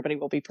things and everybody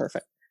will be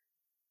perfect.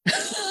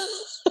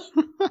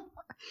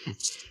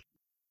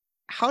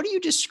 How do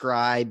you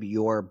describe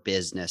your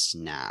business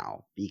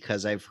now?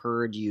 Because I've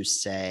heard you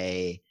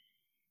say,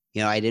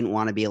 you know, I didn't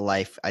want to be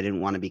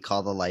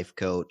called a life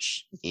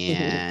coach.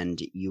 And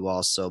you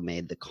also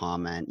made the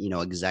comment, you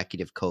know,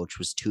 executive coach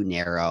was too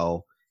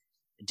narrow.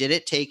 Did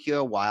it take you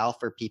a while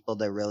for people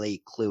to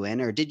really clue in,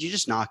 or did you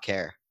just not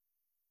care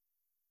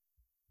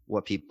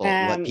what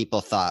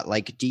people thought?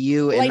 Like, do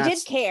you, well, and I did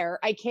that's, care.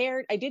 I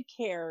did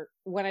care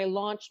when I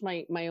launched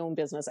my own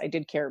business. I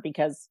did care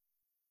because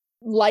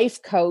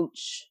life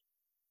coach,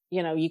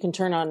 you know, you can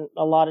turn on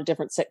a lot of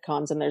different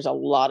sitcoms and there's a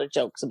lot of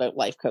jokes about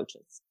life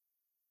coaches.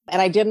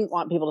 And I didn't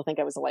want people to think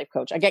I was a life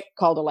coach. I get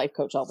called a life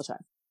coach all the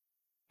time.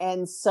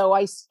 And so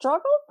I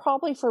struggled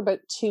probably for about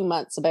 2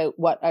 months about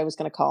what I was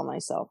going to call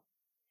myself.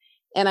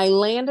 And I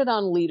landed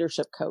on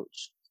leadership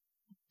coach.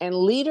 And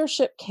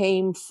leadership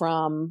came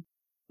from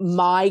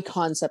my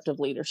concept of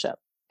leadership.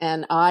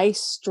 And I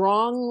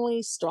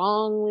strongly,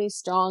 strongly,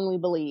 strongly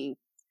believe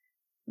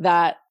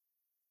that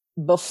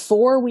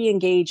before we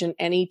engage in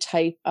any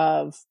type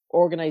of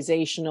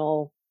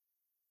organizational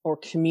or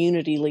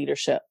community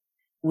leadership,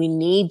 we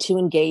need to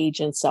engage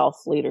in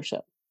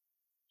self-leadership.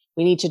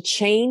 We need to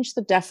change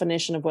the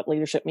definition of what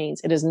leadership means.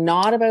 It is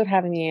not about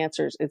having the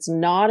answers. It's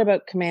not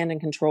about command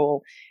and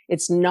control.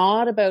 It's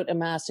not about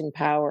amassing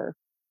power.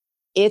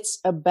 It's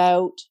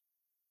about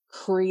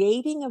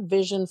creating a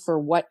vision for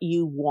what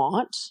you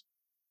want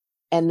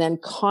and then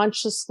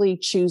consciously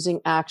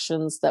choosing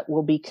actions that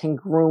will be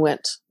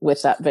congruent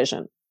with that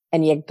vision.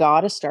 And you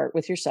got to start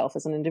with yourself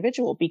as an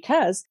individual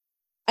because,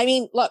 I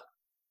mean, look,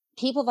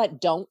 people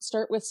that don't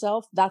start with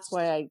self, that's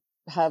why I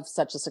have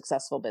such a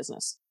successful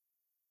business.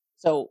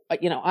 So,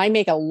 I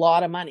make a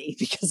lot of money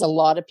because a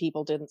lot of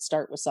people didn't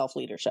start with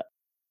self-leadership.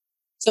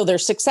 So they're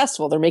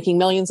successful. They're making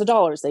millions of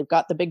dollars. They've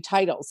got the big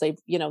titles.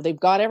 They've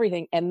got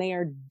everything, and they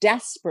are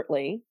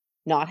desperately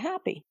not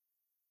happy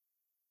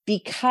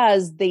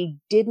because they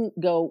didn't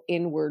go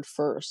inward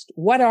first.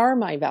 What are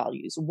my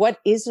values? What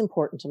is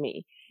important to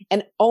me?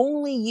 And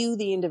only you,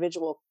 the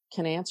individual,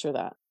 can answer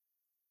that.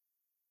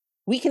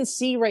 We can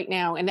see right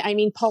now, and I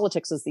mean,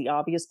 politics is the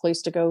obvious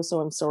place to go. So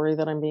I'm sorry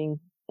that I'm being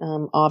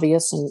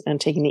obvious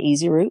and taking the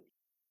easy route.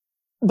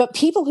 But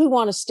people who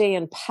want to stay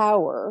in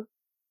power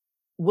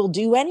will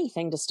do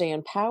anything to stay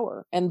in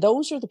power. And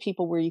those are the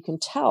people where you can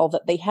tell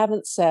that they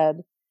haven't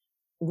said,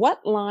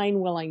 what line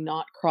will I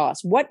not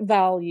cross? What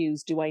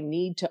values do I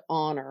need to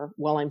honor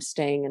while I'm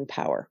staying in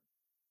power?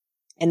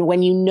 And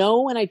when you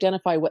know and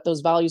identify what those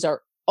values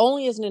are,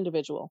 only as an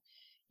individual,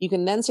 you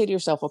can then say to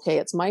yourself, okay,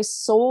 it's my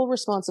sole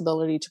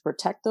responsibility to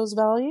protect those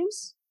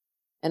values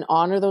and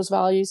honor those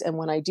values. And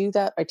when I do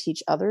that, I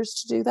teach others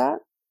to do that.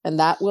 And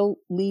that will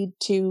lead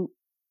to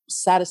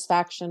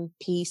satisfaction,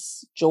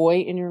 peace,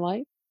 joy in your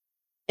life.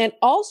 And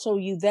also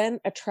you then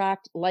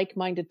attract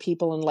like-minded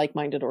people and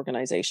like-minded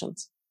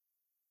organizations.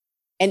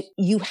 And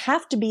you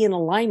have to be in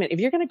alignment. If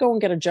you're going to go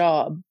and get a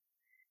job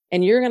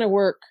and you're going to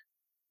work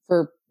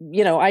for,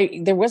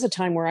 there was a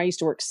time where I used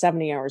to work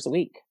 70 hours a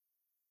week.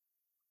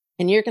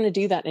 And you're going to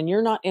do that and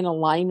you're not in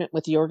alignment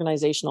with the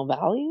organizational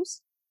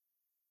values,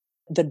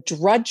 the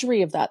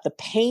drudgery of that, the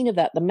pain of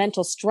that, the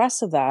mental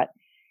stress of that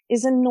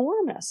is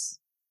enormous.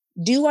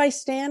 Do I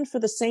stand for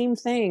the same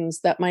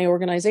things that my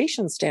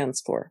organization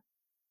stands for?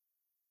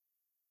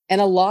 And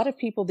a lot of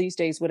people these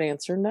days would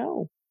answer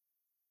no.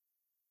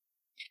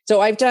 So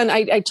I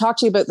talked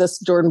to you about this,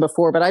 Jordan,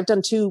 before, but I've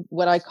done 2,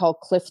 what I call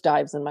cliff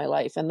dives in my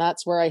life. And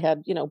that's where I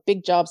had,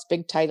 big jobs,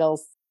 big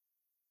titles,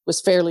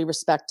 was fairly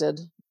respected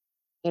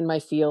in my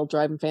field,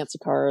 driving fancy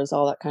cars,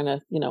 all that kind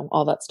of,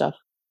 all that stuff.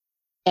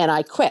 And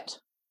I quit.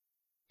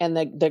 And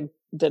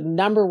the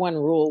number one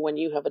rule when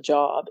you have a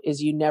job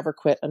is you never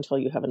quit until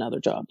you have another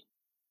job.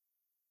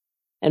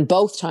 And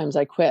both times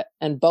I quit.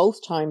 And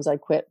both times I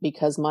quit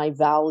because my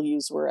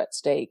values were at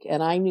stake.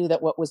 And I knew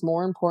that what was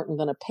more important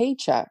than a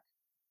paycheck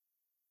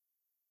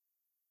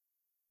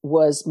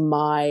was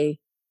my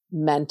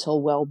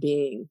mental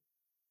well-being,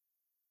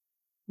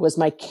 was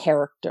my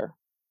character.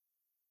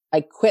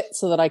 I quit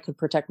so that I could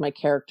protect my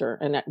character.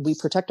 And we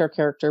protect our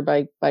character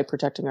by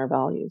protecting our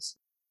values.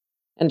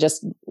 And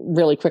just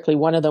really quickly,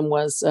 one of them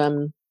was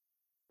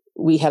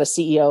we had a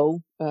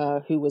CEO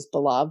who was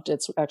beloved.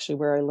 It's actually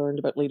where I learned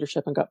about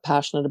leadership and got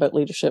passionate about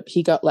leadership.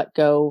 He got let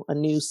go. A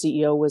new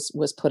CEO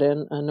was put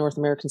in. A North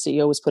American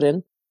CEO was put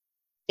in.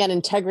 And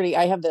integrity,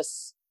 I have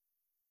this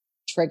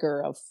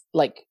trigger of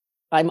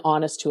I'm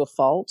honest to a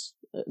fault.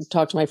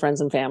 Talk to my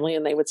friends and family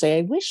and they would say,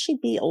 I wish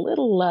she'd be a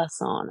little less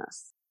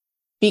honest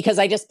because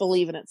I just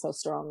believe in it so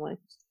strongly.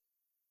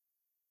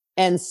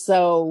 And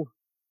so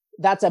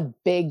that's a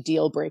big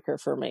deal breaker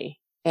for me.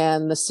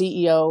 And the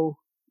CEO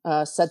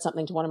said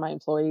something to one of my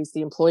employees.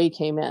 The employee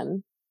came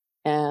in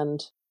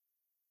and,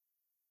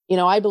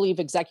 I believe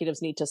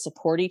executives need to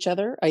support each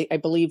other. I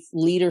believe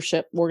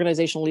leadership,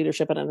 organizational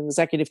leadership and an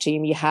executive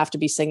team, you have to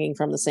be singing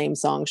from the same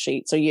song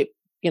sheet. So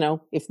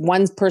if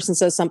one person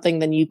says something,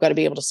 then you've got to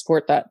be able to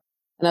support that.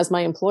 And as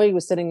my employee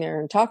was sitting there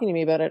and talking to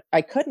me about it,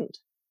 I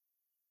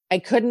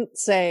couldn't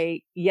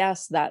say,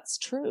 yes, that's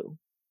true.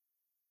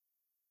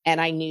 And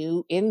I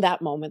knew in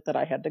that moment that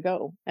I had to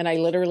go. And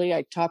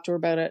I talked to her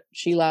about it.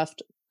 She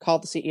left,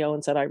 called the CEO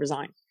and said, I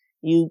resign.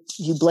 You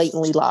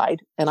blatantly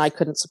lied and I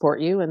couldn't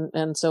support you.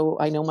 And so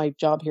I know my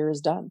job here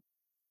is done.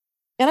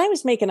 And I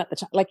was making at the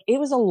time, it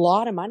was a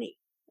lot of money.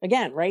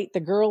 Again, right?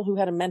 The girl who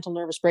had a mental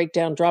nervous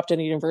breakdown, dropped out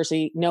of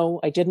university. No,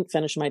 I didn't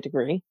finish my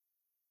degree.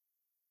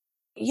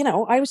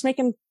 I was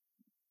making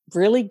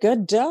really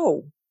good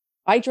dough.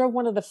 I drove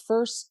one of the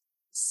first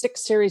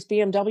 6 Series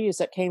BMWs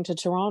that came to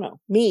Toronto.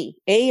 Me,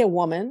 a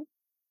woman,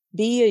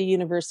 B, a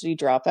university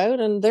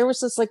dropout. And there was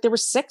there were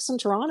 6 in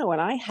Toronto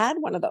and I had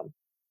one of them.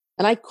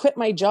 And I quit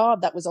my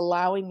job that was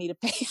allowing me to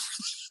pay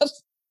for them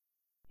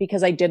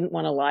because I didn't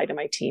want to lie to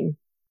my team.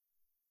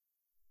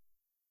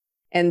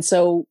 And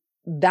so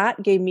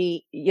that gave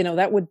me,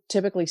 that would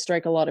typically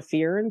strike a lot of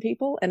fear in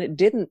people. And it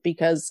didn't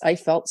because I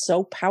felt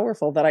so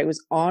powerful that I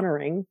was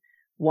honoring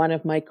one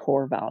of my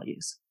core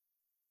values.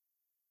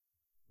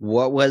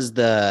 What was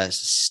the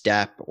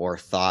step or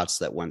thoughts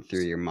that went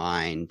through your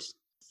mind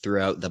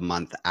throughout the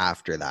month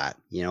after that.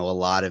 A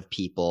lot of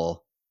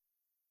people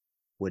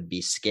would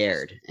be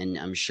scared, and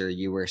I'm sure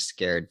you were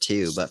scared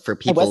too. But for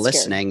people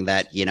listening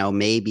that,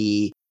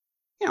 maybe,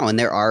 and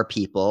there are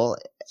people,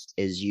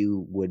 as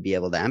you would be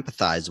able to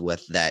empathize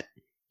with, that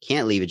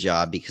can't leave a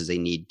job because they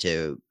need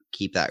to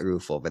keep that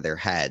roof over their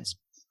heads.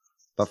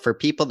 But for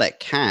people that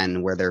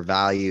can, where their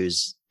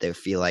values, they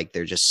feel like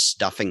they're just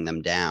stuffing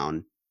them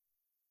down.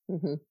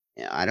 Mm-hmm.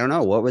 I don't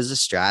know. What was the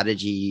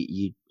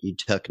strategy you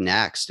took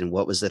next? And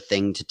what was the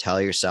thing to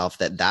tell yourself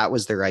that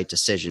was the right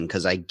decision?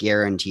 Because I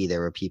guarantee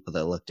there were people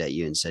that looked at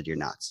you and said, you're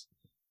nuts.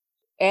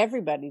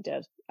 Everybody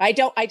did. I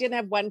didn't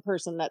have one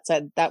person that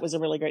said that was a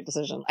really great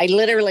decision. I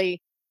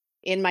literally,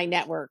 in my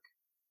network,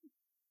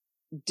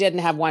 didn't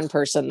have one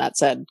person that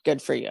said,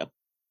 good for you.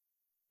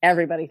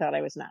 Everybody thought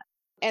I was nuts.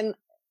 And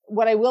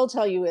what I will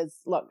tell you is,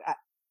 look,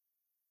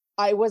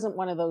 I wasn't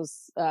one of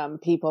those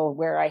people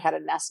where I had a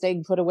nest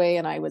egg put away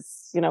and I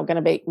was, going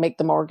to make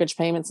the mortgage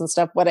payments and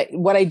stuff.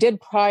 What I did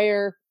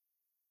prior,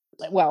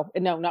 well,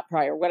 no, not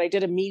prior. What I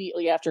did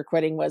immediately after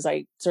quitting was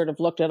I sort of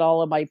looked at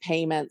all of my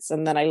payments,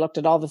 and then I looked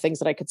at all the things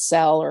that I could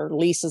sell or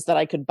leases that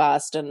I could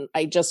bust. And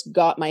I just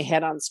got my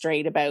head on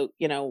straight about,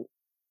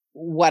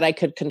 what I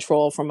could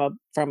control from a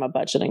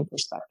budgeting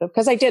perspective.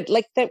 Because I did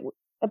like that.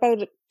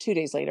 About 2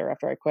 days later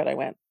after I quit, I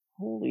went,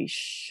 holy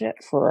shit,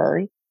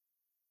 Ferrari.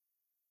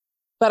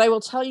 But I will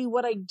tell you,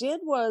 what I did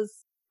was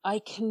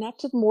I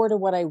connected more to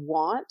what I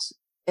want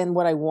and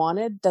what I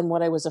wanted than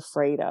what I was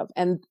afraid of.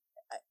 And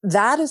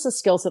that is a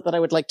skill set that I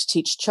would like to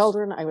teach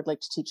children. I would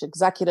like to teach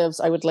executives.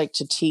 I would like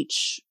to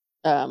teach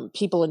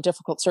people in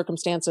difficult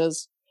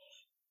circumstances.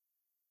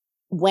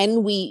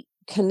 When we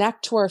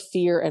connect to our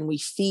fear and we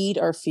feed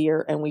our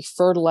fear and we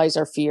fertilize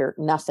our fear,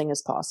 nothing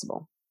is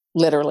possible.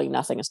 Literally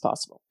nothing is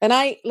possible. And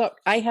I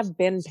have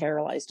been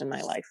paralyzed in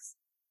my life.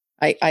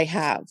 I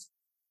have.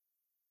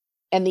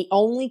 And the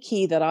only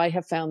key that I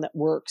have found that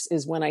works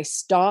is when I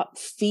stop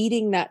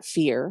feeding that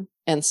fear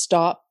and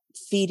stop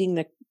feeding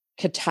the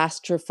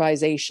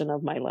catastrophization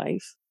of my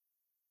life,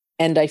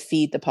 and I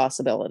feed the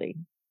possibility.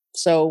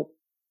 So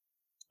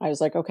I was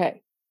like,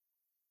 okay,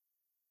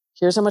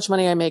 here's how much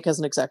money I make as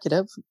an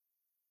executive.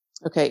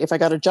 Okay, if I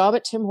got a job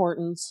at Tim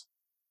Hortons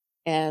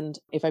and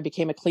if I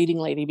became a cleaning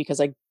lady,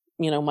 because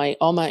my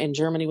Oma in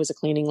Germany was a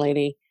cleaning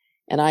lady,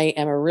 and I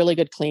am a really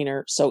good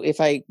cleaner. So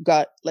if I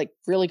got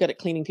really good at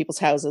cleaning people's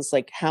houses,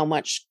 how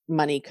much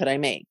money could I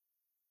make?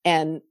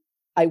 And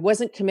I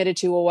wasn't committed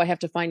to, I have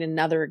to find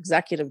another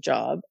executive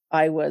job.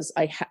 I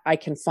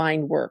can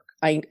find work.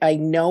 I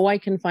know I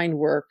can find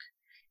work,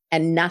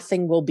 and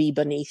nothing will be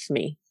beneath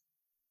me.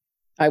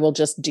 I will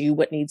just do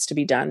what needs to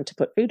be done to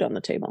put food on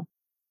the table.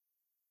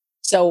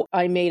 So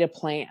I made a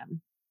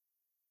plan.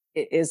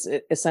 It is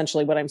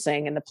essentially what I'm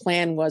saying. And the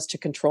plan was to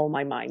control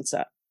my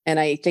mindset. And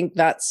I think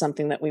that's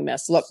something that we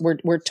miss. Look,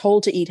 we're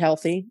told to eat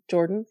healthy,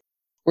 Jordan.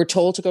 We're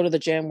told to go to the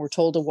gym. We're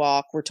told to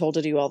walk. We're told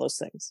to do all those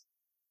things.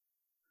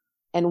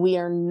 And we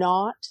are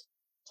not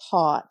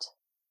taught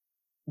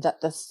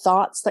that the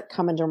thoughts that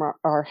come into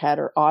our head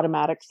are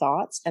automatic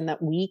thoughts, and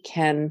that we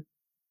can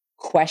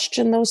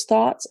question those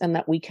thoughts and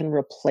that we can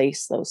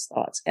replace those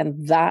thoughts.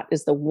 And that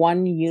is the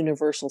one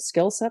universal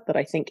skill set that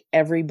I think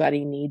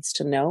everybody needs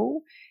to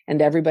know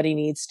and everybody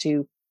needs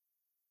to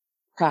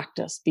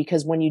practice.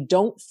 Because when you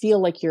don't feel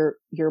like your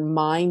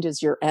mind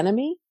is your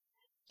enemy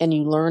and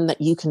you learn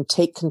that you can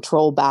take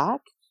control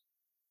back,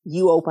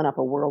 you open up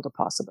a world of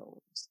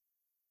possibilities.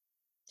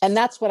 And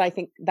that's what I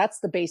think, that's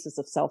the basis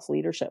of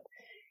self-leadership.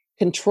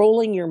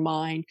 Controlling your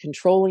mind,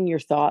 controlling your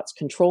thoughts,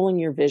 controlling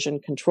your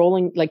vision,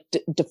 controlling,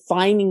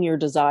 defining your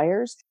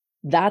desires.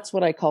 That's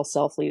what I call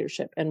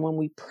self-leadership. And when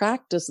we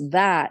practice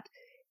that,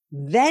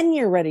 then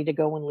you're ready to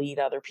go and lead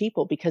other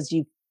people, because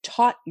you've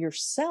taught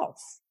yourself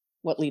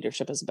what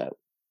leadership is about.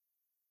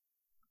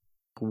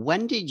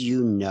 When did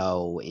you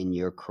know in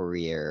your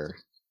career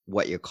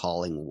what your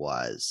calling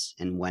was?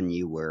 And when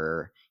you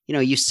were,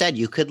 you said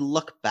you could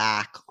look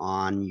back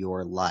on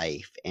your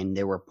life and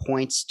there were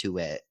points to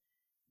it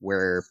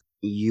where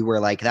you were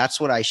like, that's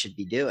what I should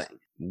be doing.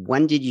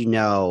 When did you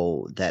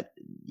know that,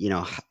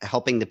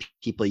 helping the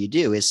people you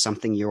do is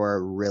something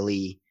you're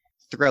really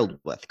thrilled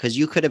with? Because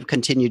you could have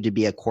continued to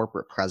be a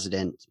corporate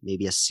president,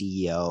 maybe a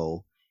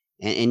CEO,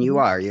 and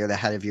you're the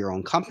head of your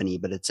own company,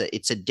 but it's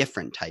a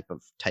different type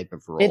of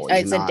role.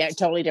 It's a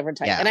totally different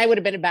type. Yeah. And I would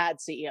have been a bad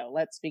CEO.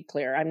 Let's be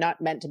clear. I'm not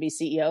meant to be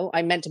CEO.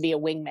 I'm meant to be a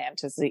wingman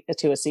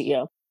to a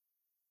CEO.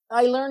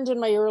 I learned in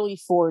my early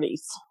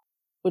 40s,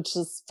 which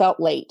felt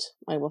late.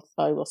 I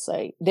will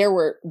say there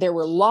were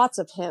lots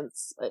of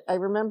hints. I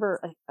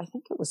remember, I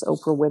think it was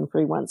Oprah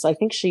Winfrey once. I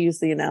think she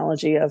used the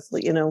analogy of,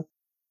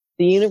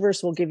 the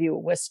universe will give you a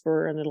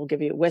whisper, and it'll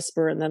give you a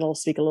whisper, and then it'll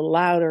speak a little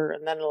louder,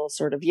 and then it'll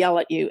sort of yell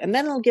at you, and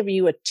then it'll give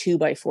you a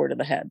 2x4 to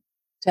the head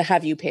to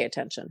have you pay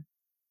attention.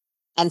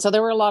 And so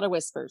there were a lot of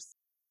whispers,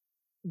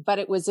 but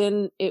it was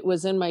in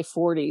my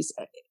 40s.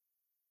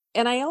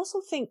 And I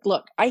also think,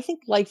 I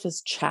think life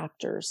is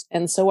chapters.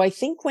 And so I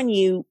think when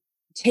you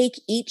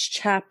take each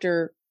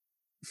chapter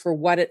for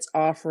what it's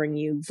offering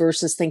you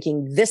versus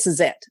thinking, this is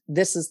it,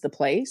 this is the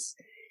place,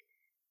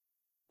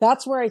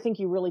 that's where I think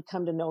you really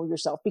come to know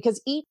yourself,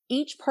 because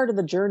each part of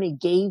the journey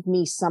gave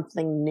me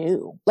something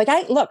new. Like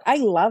I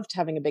loved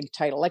having a big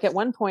title. Like at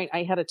one point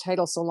I had a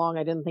title so long,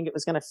 I didn't think it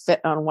was going to fit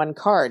on one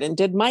card. And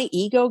did my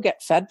ego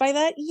get fed by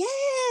that?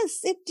 Yes,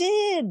 it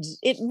did.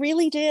 It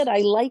really did. I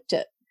liked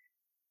it.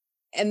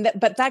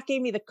 But that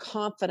gave me the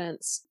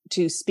confidence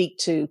to speak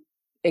to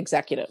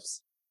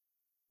executives.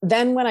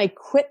 Then when I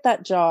quit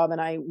that job and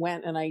I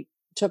went and I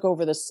took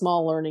over this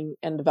small learning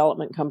and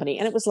development company,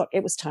 and it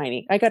was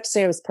tiny. I got to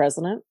say I was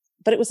president,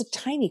 but it was a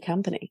tiny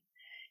company.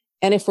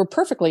 And if we're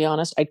perfectly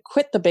honest, I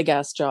quit the big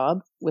ass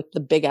job with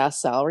the big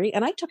ass salary,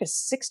 and I took a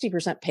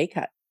 60% pay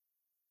cut.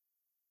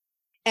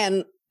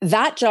 And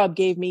that job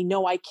gave me,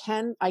 no, I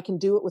can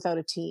do it without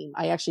a team.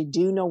 I actually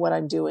do know what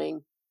I'm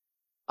doing.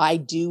 I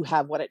do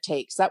have what it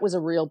takes. That was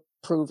a real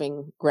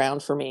proving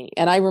ground for me.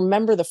 And I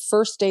remember the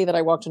first day that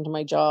I walked into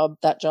my job,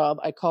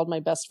 I called my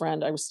best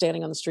friend. I was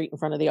standing on the street in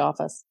front of the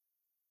office.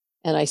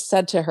 And I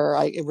said to her,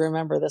 I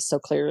remember this so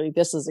clearly,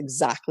 this is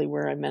exactly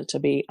where I'm meant to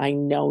be. I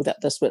know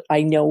this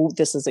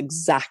is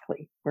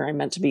exactly where I'm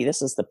meant to be.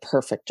 This is the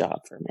perfect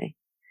job for me.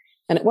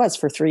 And it was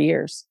for 3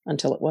 years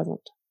until it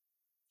wasn't.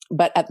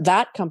 But at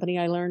that company,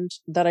 I learned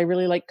that I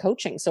really like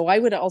coaching. So I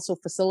would also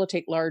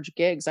facilitate large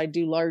gigs. I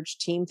do large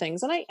team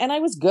things, and I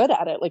was good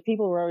at it. Like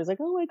people were always like,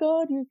 "Oh my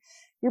God,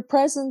 your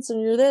presence and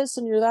you're this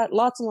and you're that."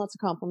 Lots and lots of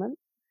compliments.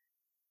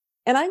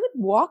 And I would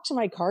walk to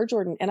my car,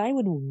 Jordan, and I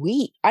would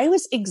weep. I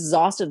was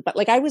exhausted, but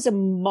like I was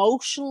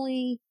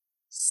emotionally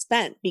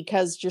spent,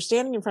 because you're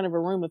standing in front of a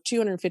room of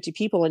 250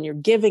 people and you're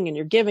giving and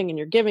you're giving and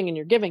you're giving and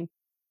you're giving.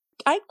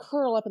 I'd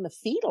curl up in the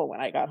fetal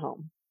when I got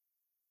home.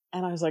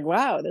 And I was like,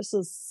 wow, this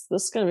is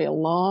going to be a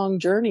long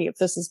journey if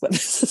this is what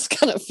this is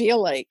going to feel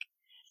like.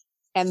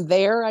 And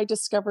there I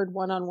discovered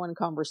one-on-one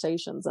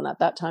conversations. And at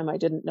that time, I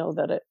didn't know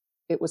that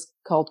it was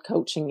called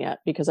coaching yet,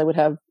 because I would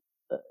have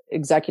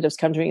executives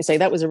come to me and say,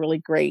 that was a really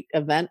great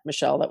event,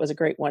 Michelle. That was a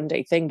great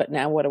one-day thing. But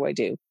now what do I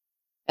do?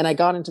 And I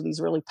got into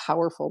these really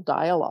powerful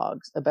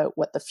dialogues about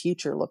what the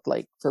future looked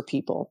like for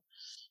people.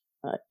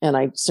 And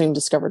I soon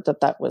discovered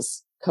that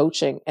was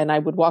coaching. And I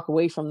would walk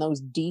away from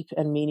those deep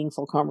and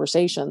meaningful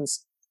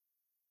conversations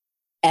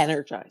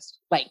energized,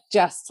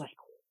 just wow.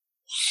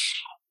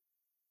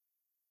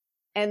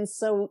 And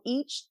so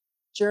each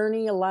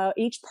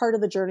part of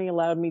the journey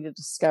allowed me to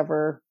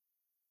discover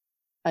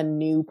a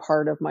new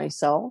part of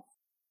myself,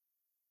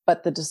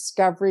 but the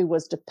discovery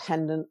was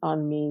dependent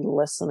on me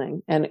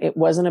listening. And it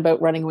wasn't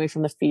about running away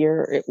from the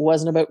fear. It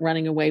wasn't about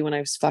running away when I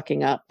was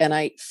fucking up. And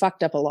I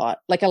fucked up a lot.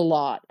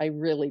 I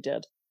really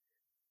did.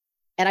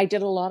 And I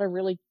did a lot of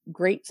really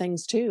great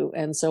things too.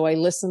 And so I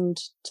listened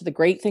to the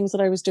great things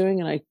that I was doing,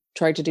 and I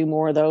tried to do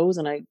more of those.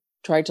 And I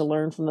tried to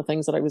learn from the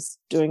things that I was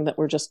doing that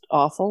were just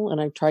awful. And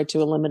I tried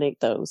to eliminate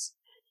those.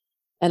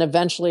 And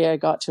eventually I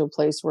got to a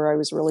place where I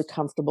was really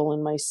comfortable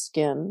in my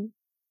skin.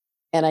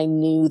 And I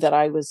knew that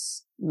I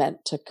was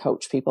meant to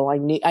coach people. I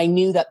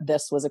knew that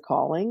this was a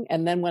calling.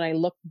 And then when I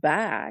look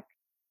back,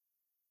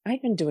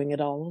 I'd been doing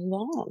it all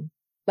along.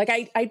 Like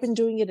I'd been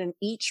doing it in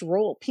each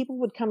role. People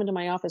would come into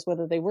my office,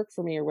 whether they worked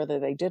for me or whether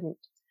they didn't.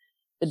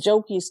 The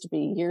joke used to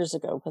be years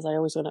ago, because I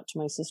always went up to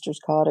my sister's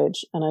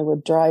cottage, and I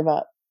would drive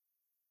up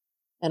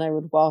and I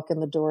would walk in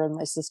the door, and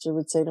my sister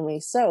would say to me,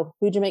 "So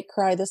who'd you make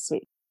cry this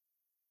week?"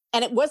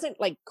 And it wasn't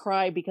like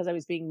cry because I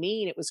was being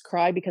mean. It was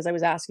cry because I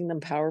was asking them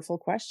powerful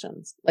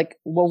questions. Like,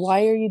 well,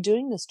 why are you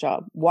doing this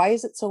job? Why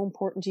is it so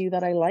important to you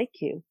that I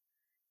like you?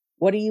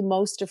 What are you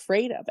most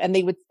afraid of? And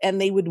they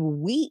would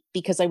weep,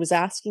 because I was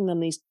asking them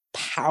these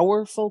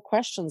powerful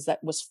questions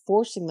that was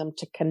forcing them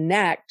to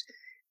connect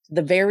to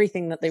the very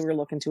thing that they were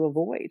looking to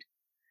avoid.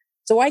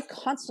 So I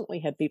constantly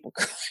had people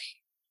cry.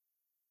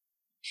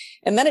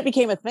 And then it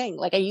became a thing.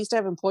 Like I used to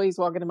have employees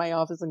walk into my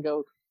office and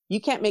go,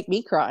 "You can't make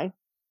me cry."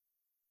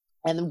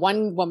 And the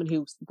one woman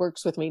who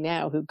works with me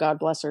now, who God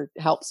bless her,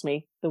 helps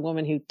me, the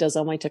woman who does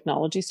all my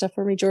technology stuff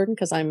for me, Jordan,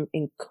 because I'm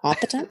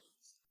incompetent.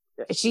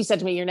 She said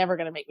to me, "You're never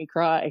going to make me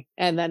cry."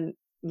 And then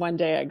one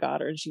day I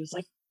got her and she was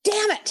like,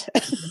 "Damn it."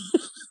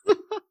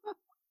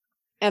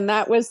 And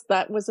that was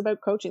about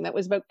coaching. That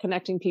was about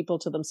connecting people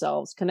to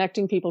themselves,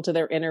 connecting people to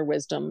their inner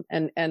wisdom,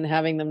 and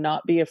having them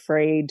not be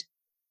afraid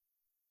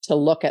to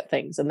look at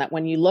things. And that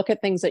when you look at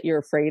things that you're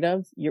afraid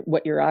of,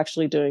 what you're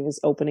actually doing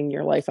is opening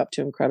your life up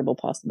to incredible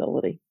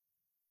possibility.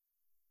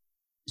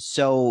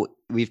 So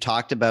we've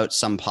talked about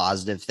some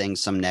positive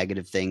things, some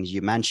negative things.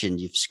 You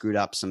mentioned you've screwed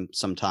up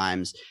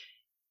sometimes.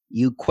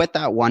 You quit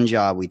that one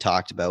job we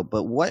talked about,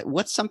 but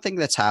what's something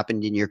that's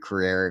happened in your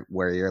career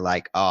where you're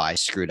like, "Oh, I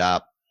screwed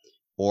up,"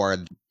 or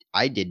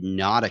 "I did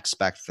not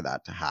expect for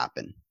that to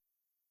happen"?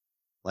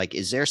 Like,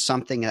 is there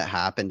something that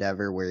happened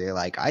ever where you're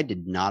like, "I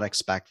did not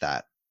expect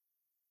that"?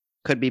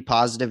 Could be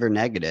positive or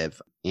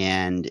negative.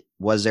 And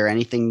was there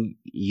anything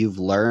you've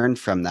learned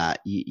from that?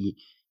 You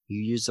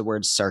use the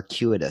word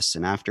circuitous,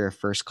 and after a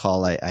first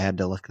call, I had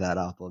to look that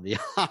up, I'll be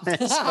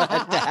honest.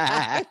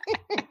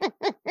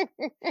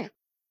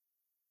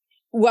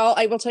 But, Well,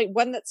 I will tell you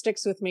one that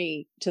sticks with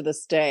me to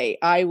this day.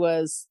 I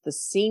was the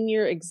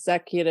Senior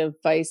Executive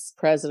Vice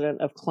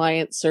President of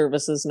Client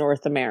Services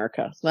North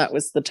America. That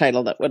was the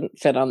title that wouldn't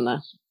fit on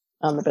the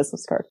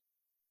business card.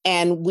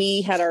 And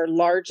we had our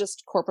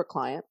largest corporate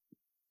client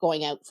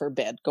going out for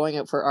bid, going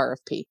out for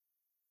RFP.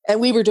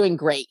 And we were doing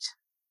great.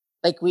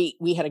 Like we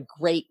had a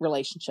great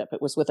relationship.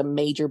 It was with a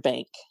major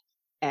bank,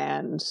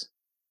 and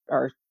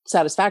our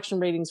satisfaction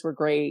ratings were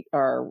great.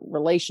 Our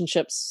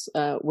relationships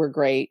were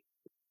great,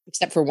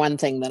 except for one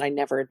thing that I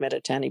never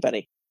admitted to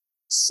anybody.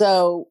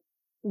 So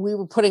we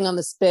were putting on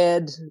this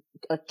bid,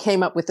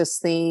 came up with this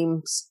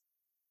theme,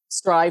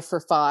 strive for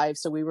 5.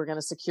 So we were going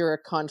to secure a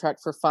contract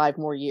for 5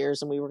 more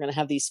years, and we were going to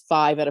have these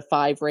 5 out of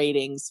 5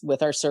 ratings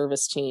with our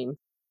service team.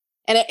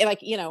 And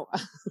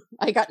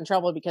I got in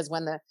trouble because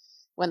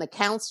when the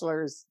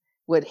counselors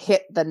would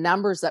hit the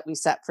numbers that we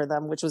set for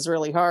them, which was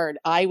really hard,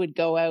 I would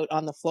go out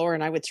on the floor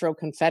and I would throw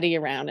confetti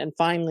around. And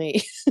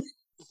finally,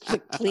 the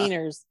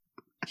cleaners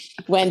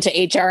went to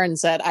HR and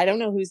said, I don't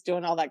know who's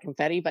doing all that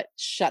confetti, but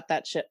shut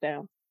that shit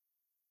down.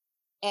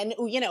 And,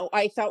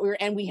 I thought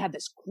we had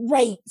this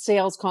great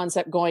sales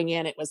concept going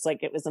in. It was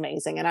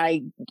amazing. And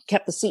I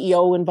kept the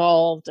CEO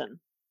involved.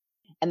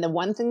 And the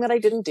one thing that I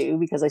didn't do,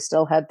 because I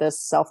still had this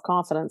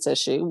self-confidence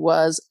issue,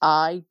 was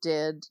I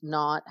did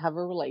not have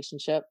a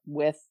relationship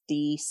with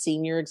the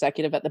senior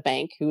executive at the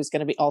bank who was going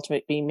to be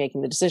ultimately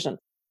making the decision.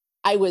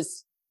 I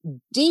was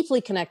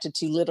deeply connected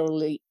to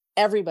literally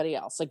everybody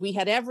else. Like we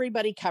had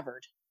everybody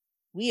covered.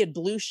 We had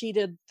blue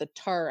sheeted the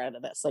tar out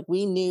of this. Like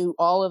we knew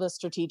all of the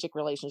strategic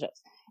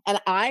relationships. And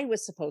I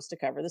was supposed to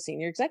cover the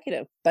senior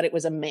executive, but it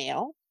was a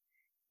male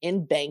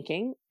in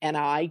banking, and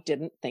I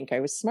didn't think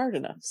I was smart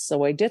enough.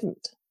 So I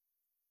didn't.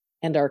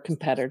 And our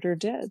competitor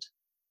did.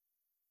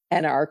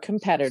 And our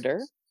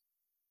competitor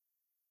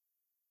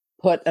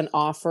put an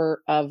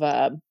offer of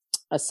a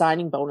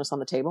signing bonus on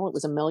the table. It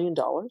was $1 million.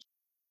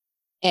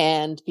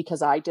 And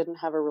because I didn't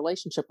have a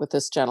relationship with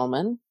this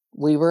gentleman,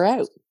 we were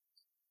out.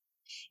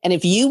 And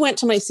if you went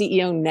to my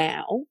CEO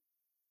now,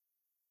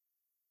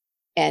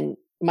 and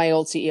my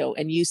old CEO,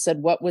 and you said,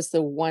 what was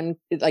the one,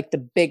 like the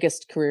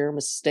biggest career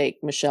mistake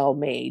Michelle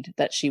made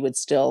that she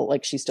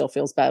still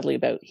feels badly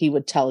about, he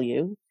would tell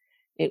you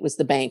it was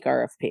the bank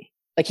RFP.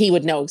 Like he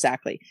would know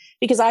exactly,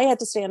 because I had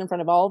to stand in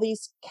front of all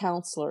these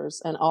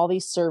counselors and all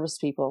these service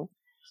people,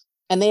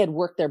 and they had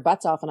worked their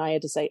butts off. And I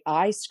had to say,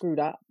 I screwed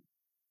up.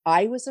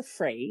 I was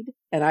afraid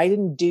and I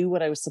didn't do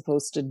what I was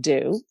supposed to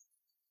do.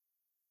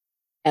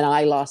 And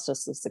I lost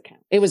us this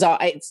account. It was all,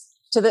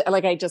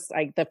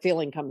 the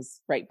feeling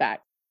comes right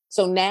back.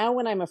 So now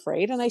when I'm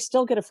afraid, and I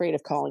still get afraid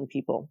of calling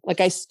people,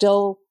 like I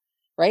still,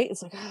 right?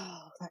 It's like,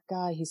 oh, that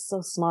guy, he's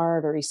so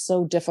smart, or he's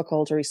so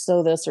difficult, or he's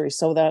so this, or he's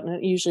so that. And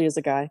it usually is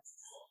a guy.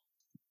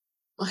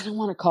 I don't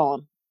want to call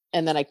him.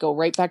 And then I go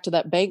right back to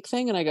that bank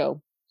thing and I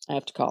go, I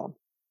have to call him.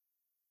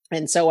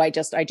 And so I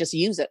just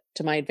use it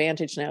to my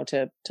advantage now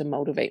to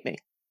motivate me.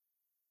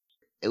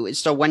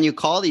 So when you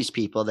call these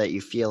people that you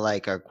feel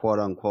like are quote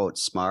unquote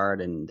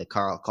smart, and the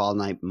call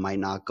might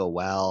not go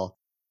well,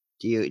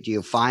 do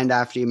you find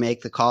after you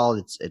make the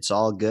call it's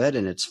all good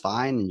and it's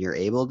fine and you're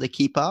able to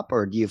keep up,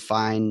 or do you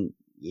find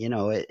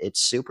it's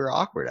super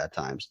awkward at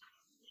times?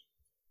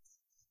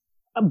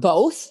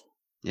 Both.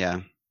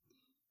 Yeah.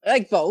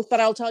 Like both, but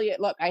I'll tell you,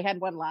 look, I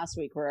had one last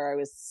week where I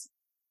was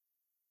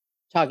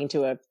talking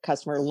to a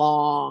customer,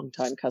 long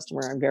time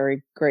customer. I'm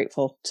very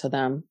grateful to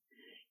them.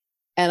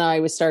 And I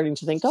was starting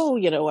to think,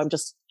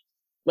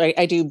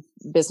 I do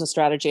business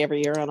strategy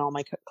every year on all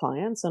my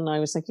clients. And I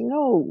was thinking,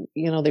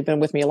 they've been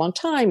with me a long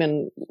time.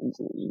 And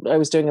I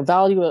was doing a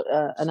value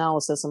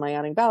analysis. Am I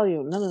adding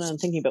value? No, I'm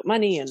thinking about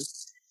money and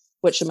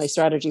what should my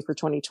strategy for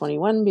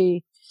 2021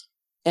 be?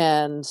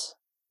 And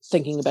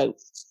thinking about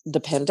the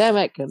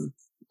pandemic and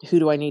who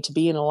do I need to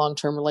be in a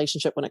long-term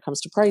relationship when it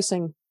comes to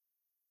pricing?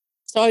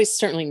 So I was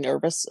certainly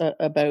nervous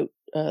about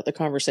the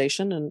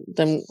conversation. And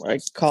then I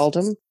called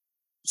him.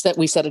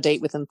 We set a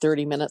date within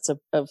 30 minutes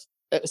I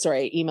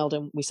emailed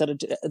him. We set a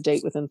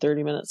date within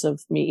 30 minutes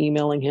of me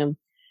emailing him.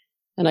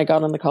 And I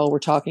got on the call. We're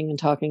talking and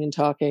talking and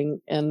talking.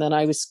 And then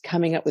I was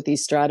coming up with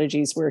these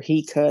strategies where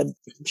he could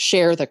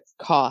share the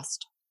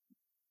cost.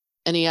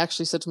 And he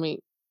actually said to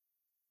me,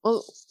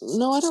 well,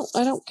 no,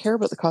 I don't care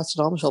about the cost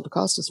at all, Michelle. The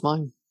cost is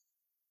fine.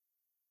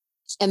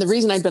 And the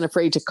reason I'd been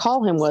afraid to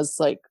call him was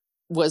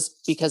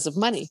because of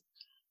money.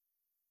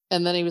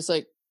 And then he was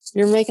like,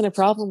 you're making a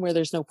problem where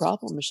there's no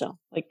problem, Michelle.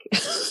 Like,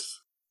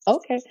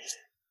 okay,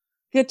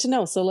 good to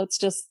know. So let's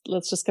just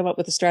come up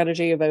with a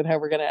strategy about how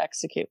we're going to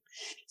execute.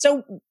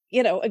 So,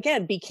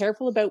 again, be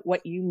careful about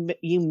what you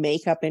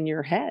make up in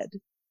your head,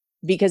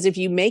 because if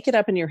you make it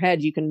up in your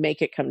head, you can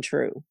make it come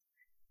true.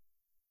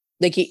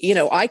 Like,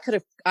 I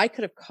could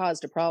have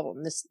caused a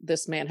problem.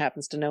 This man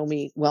happens to know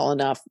me well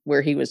enough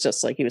where he was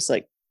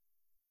like,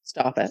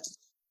 stop it.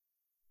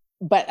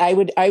 But I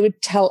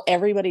would tell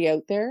everybody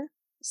out there,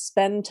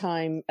 spend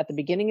time at the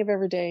beginning of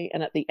every day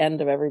and at the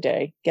end of every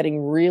day getting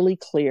really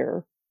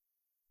clear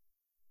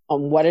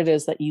on what it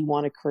is that you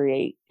want to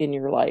create in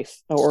your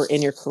life or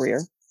in your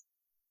career.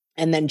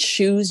 And then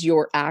choose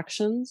your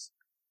actions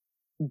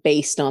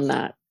based on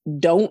that.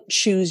 Don't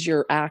choose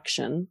your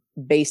action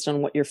based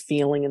on what you're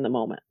feeling in the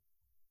moment.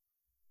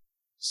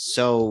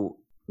 So,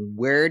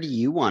 where do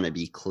you want to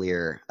be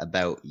clear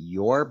about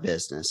your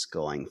business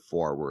going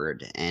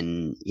forward?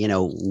 And,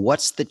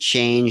 what's the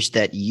change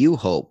that you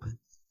hope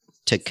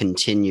to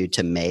continue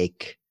to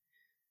make?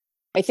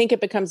 I think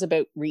it becomes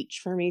about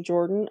reach for me,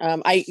 Jordan.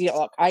 I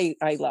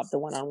love the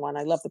one-on-one.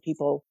 I love the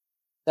people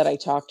that I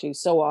talk to.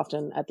 So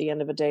often at the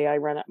end of a day, I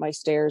run up my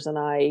stairs and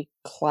I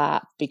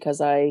clap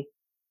because I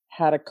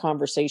had a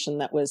conversation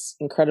that was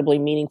incredibly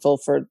meaningful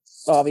for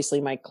obviously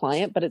my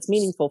client, but it's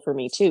meaningful for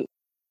me too.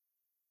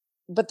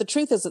 But the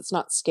truth is it's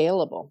not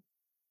scalable.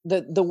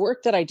 The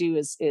work that I do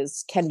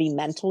is can be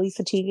mentally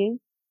fatiguing.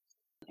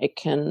 It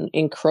can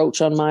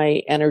encroach on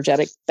my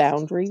energetic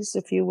boundaries,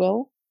 if you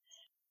will.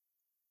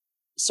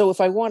 So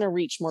if I want to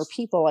reach more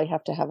people, I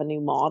have to have a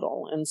new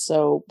model. And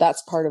so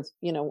that's part of,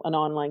 an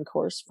online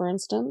course, for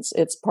instance.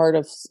 It's part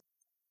of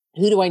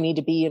who do I need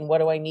to be and what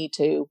do I need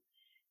to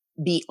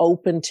be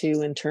open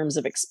to in terms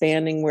of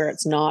expanding where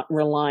it's not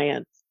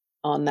reliant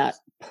on that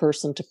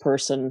person to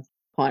person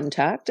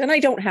contact. And I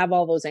don't have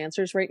all those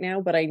answers right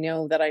now, but I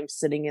know that I'm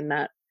sitting in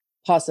that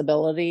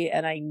possibility.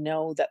 And I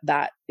know that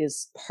that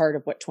is part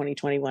of what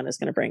 2021 is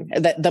going to bring.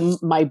 That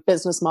my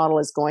business model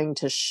is going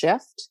to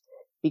shift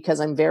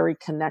because I'm very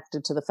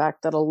connected to the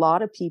fact that a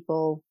lot of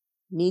people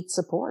need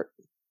support.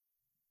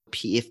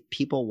 If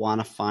people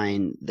want to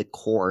find the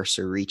course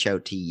or reach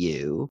out to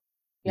you,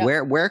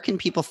 Yep. where can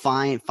people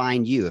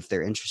find you if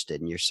they're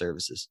interested in your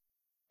services?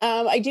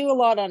 I do a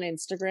lot on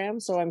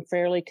Instagram, so I'm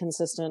fairly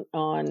consistent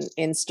on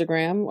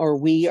Instagram, or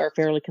we are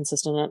fairly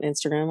consistent on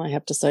Instagram, I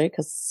have to say,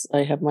 because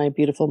I have my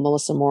beautiful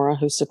Melissa Mora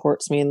who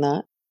supports me in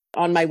that.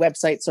 On my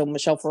website, so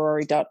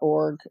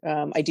michelleferrari.org,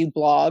 I do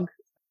blog.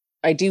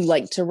 I do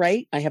like to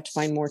write. I have to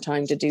find more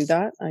time to do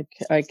that.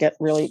 I get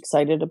really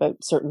excited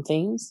about certain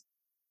themes.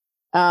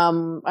 We're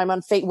on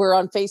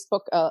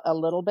Facebook a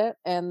little bit,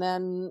 and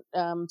then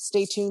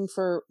stay tuned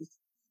for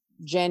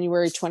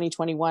January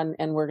 2021,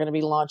 and we're going to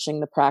be launching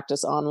the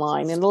practice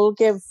online, and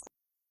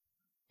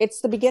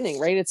it's the beginning,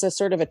 right? It's a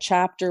sort of a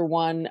chapter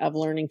 1 of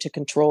learning to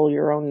control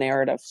your own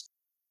narrative.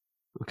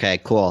 Okay,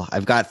 cool.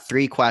 I've got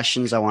 3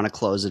 questions I want to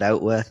close it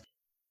out with.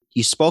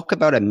 You spoke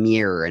about a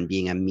mirror and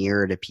being a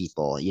mirror to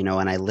people,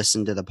 and I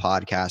listened to the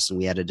podcast and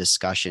we had a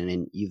discussion,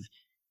 and you've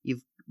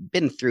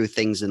been through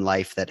things in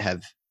life that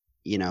have,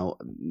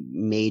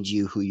 made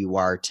you who you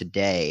are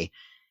today.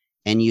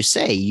 And you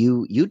say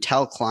you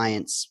tell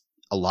clients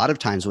a lot of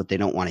times what they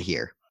don't want to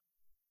hear.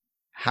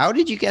 How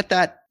did you get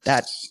that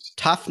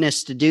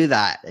toughness to do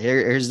that?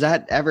 Or does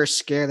that ever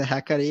scare the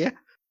heck out of you?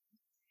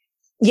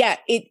 Yeah,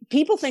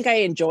 people think I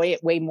enjoy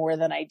it way more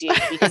than I do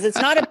because it's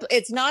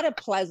not a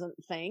pleasant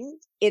thing.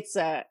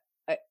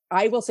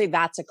 I will say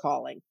that's a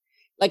calling.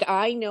 Like,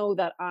 I know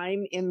that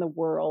I'm in the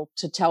world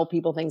to tell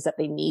people things that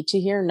they need to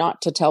hear,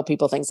 not to tell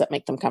people things that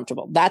make them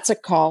comfortable. That's a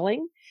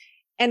calling.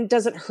 And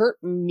does it hurt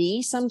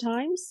me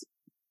sometimes?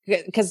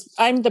 Because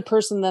I'm the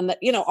person then that,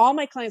 all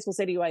my clients will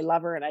say to you, I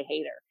love her and I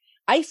hate her.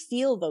 I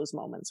feel those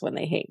moments when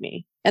they hate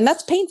me, and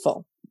that's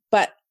painful.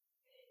 But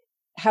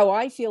how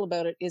I feel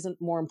about it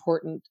isn't more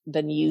important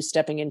than you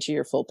stepping into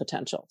your full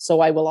potential. So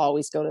I will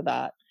always go to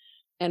that.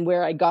 And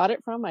where I got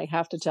it from, I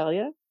have to tell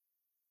you,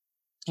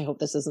 I hope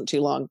this isn't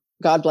too long.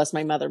 God bless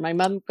my mother. My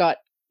mom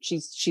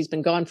she's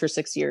been gone for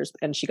 6 years,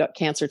 and she got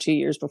cancer 2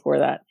 years before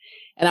that.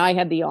 And I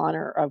had the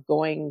honor of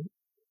going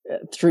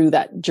through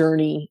that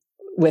journey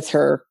with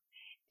her.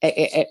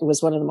 It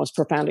was one of the most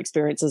profound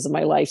experiences of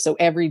my life. So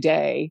every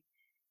day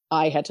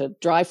I had to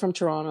drive from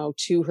Toronto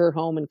to her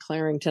home in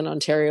Clarington,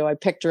 Ontario. I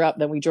picked her up.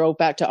 Then we drove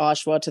back to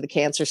Oshawa to the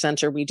cancer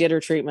center. We did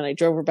her treatment. I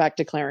drove her back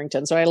to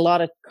Clarington. So I had a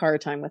lot of car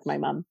time with my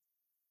mom.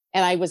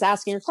 And I was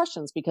asking her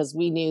questions because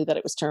we knew that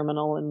it was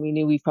terminal and we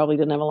knew we probably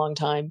didn't have a long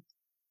time.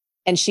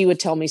 And she would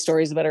tell me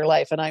stories about her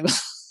life. And I will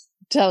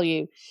tell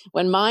you,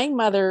 when my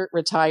mother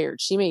retired,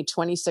 she made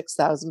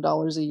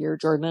 $26,000 a year.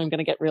 Jordan, I'm going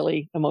to get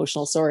really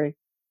emotional. Sorry.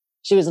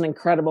 She was an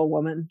incredible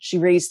woman. She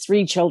raised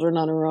 3 children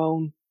on her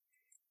own.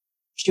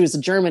 She was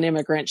a German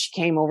immigrant. She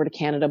came over to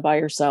Canada by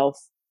herself.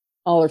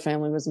 All her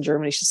family was in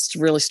Germany. She's a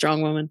really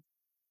strong woman.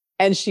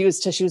 And she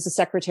was a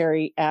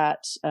secretary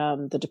at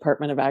the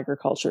Department of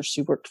Agriculture.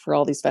 She worked for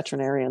all these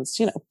veterinarians,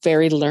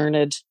 very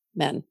learned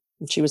men.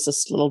 And she was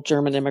this little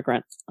German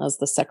immigrant as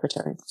the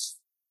secretary.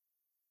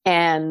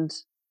 And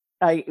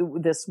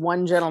this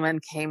one gentleman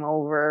came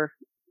over,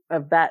 a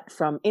vet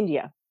from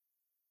India,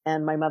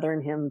 and my mother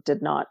and him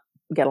did not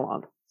get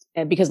along.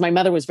 And because my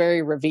mother was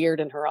very revered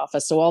in her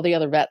office, so all the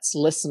other vets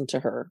listened to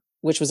her,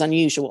 which was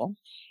unusual.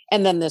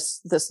 And then this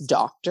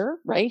doctor,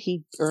 right?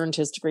 He earned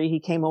his degree. He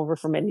came over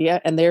from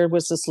India, and there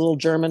was this little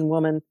German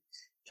woman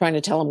trying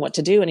to tell him what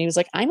to do. And he was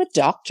like, I'm a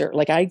doctor.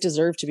 Like, I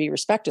deserve to be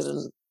respected.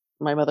 And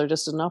my mother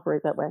just didn't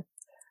operate that way.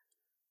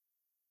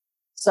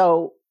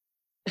 So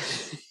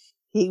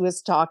he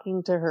was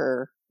talking to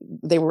her.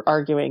 They were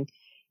arguing.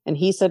 And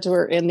he said to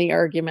her in the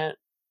argument,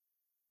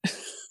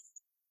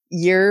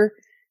 you're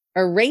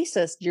a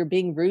racist. You're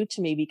being rude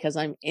to me because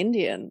I'm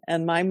Indian.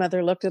 And my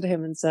mother looked at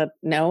him and said,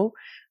 no,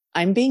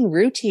 I'm being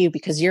rude to you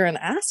because you're an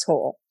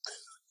asshole.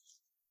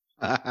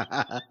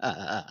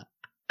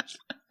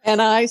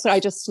 And I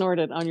just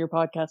snorted on your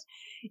podcast.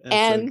 That's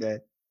and okay.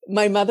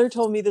 My mother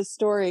told me this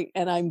story,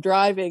 and I'm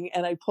driving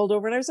and I pulled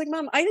over and I was like,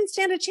 Mom, I didn't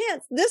stand a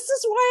chance. This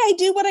is why I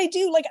do what I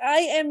do. Like, I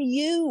am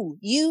you.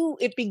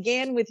 It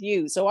began with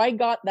you. So I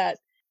got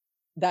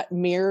that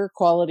mirror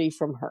quality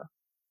from her.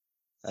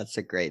 That's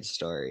a great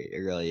story. It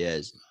really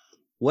is.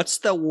 What's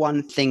the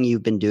one thing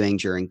you've been doing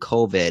during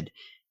COVID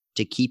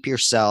to keep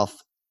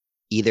yourself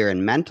either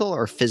in mental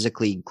or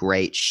physically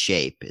great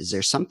shape? Is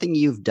there something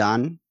you've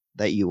done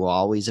that you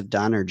always have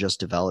done or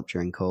just developed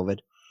during COVID?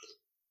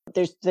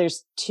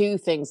 There's two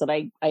things that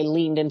I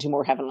leaned into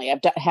more heavily.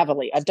 I've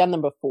done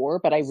them before,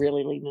 but I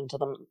really leaned into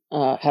them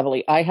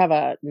heavily. I have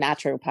a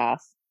naturopath.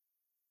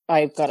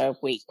 I've got a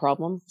weight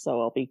problem, so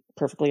I'll be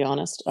perfectly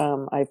honest.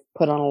 I've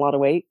put on a lot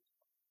of weight,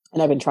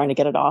 and I've been trying to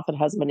get it off. It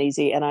hasn't been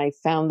easy. And I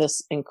found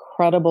this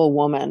incredible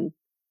woman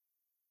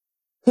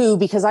who,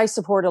 because I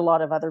support a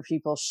lot of other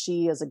people,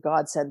 she is a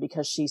godsend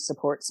because she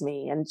supports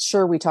me. And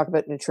sure, we talk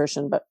about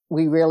nutrition, but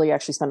we really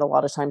actually spend a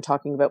lot of time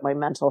talking about my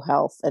mental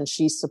health. And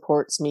she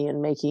supports me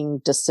in making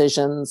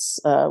decisions,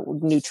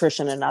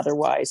 nutrition and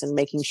otherwise, and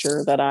making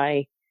sure that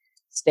I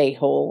stay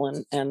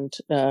whole. And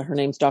her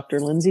name's Dr.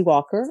 Lindsay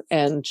Walker.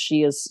 And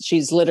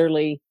she's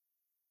literally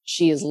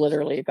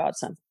a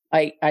godsend.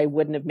 I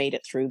wouldn't have made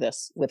it through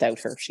this without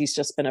her. She's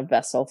just been a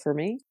vessel for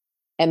me.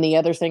 And the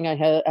other thing, I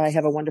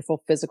have a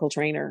wonderful physical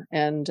trainer,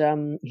 and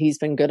he's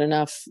been good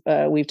enough.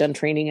 We've done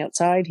training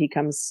outside. He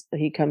comes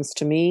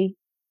to me.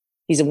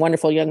 He's a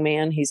wonderful young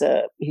man. He's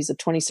a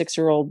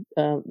 26-year-old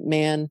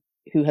man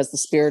who has the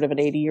spirit of an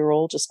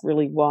 80-year-old, just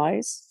really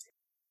wise.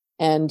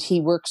 And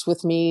he works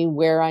with me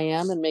where I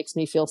am and makes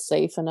me feel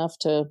safe enough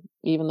to,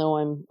 even though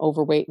I'm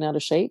overweight and out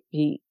of shape,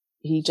 he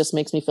just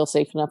makes me feel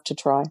safe enough to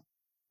try.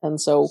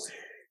 And so,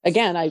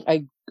 again,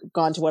 I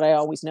gone to what I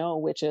always know,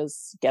 which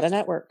is get a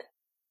network.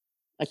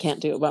 I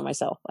can't do it by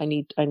myself. I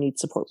need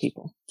support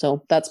people.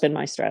 So that's been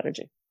my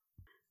strategy.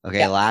 Okay.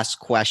 Yeah. Last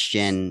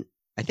question.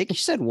 I think you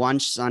said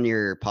once on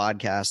your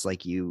podcast,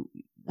 like you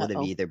would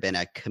have either been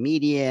a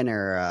comedian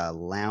or a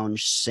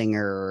lounge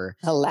singer.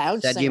 A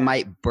lounge singer. Said you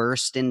might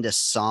burst into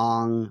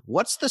song.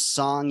 What's the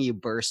song you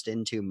burst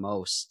into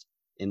most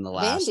in the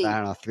last, I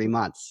don't know, 3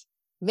 months?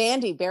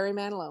 Vandy, Barry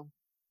Manilow.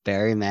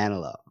 Barry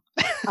Manilow.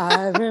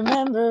 I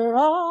remember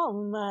all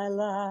my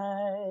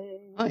life.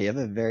 Oh, you have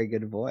a very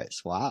good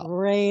voice. Wow.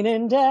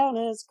 Raining down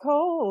as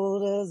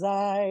cold as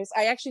ice.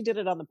 I actually did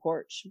it on the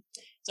porch.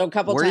 So a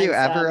couple times. Were you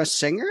ever a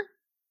singer?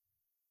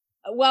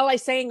 Well, I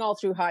sang all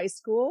through high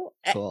school.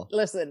 Cool.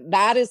 Listen,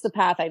 that is the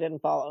path I didn't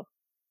follow.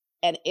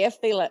 And if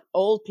they let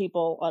old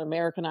people on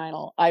American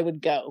Idol, I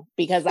would go,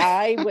 because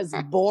I was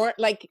born,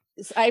 like,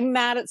 I'm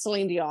mad at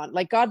Celine Dion.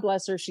 Like, God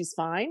bless her, she's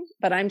fine.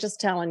 But I'm just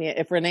telling you,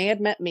 if Renee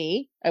had met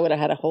me, I would have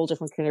had a whole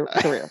different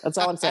career. That's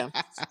all I'm saying.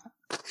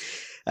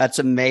 That's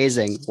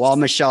amazing. Well,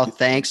 Michelle,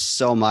 thanks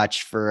so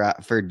much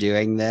for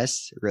doing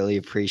this. Really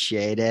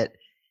appreciate it.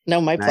 No,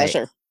 my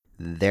pleasure.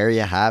 There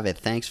you have it.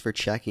 Thanks for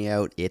checking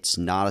out It's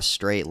Not a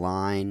Straight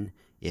Line.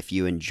 If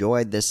you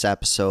enjoyed this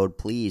episode,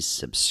 please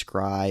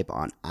subscribe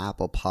on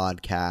Apple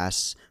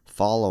Podcasts,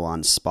 follow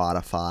on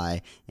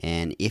Spotify,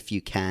 and if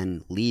you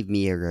can, leave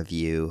me a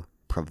review,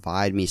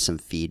 provide me some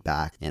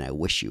feedback, and I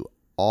wish you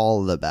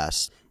all the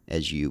best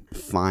as you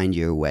find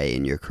your way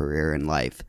in your career in life.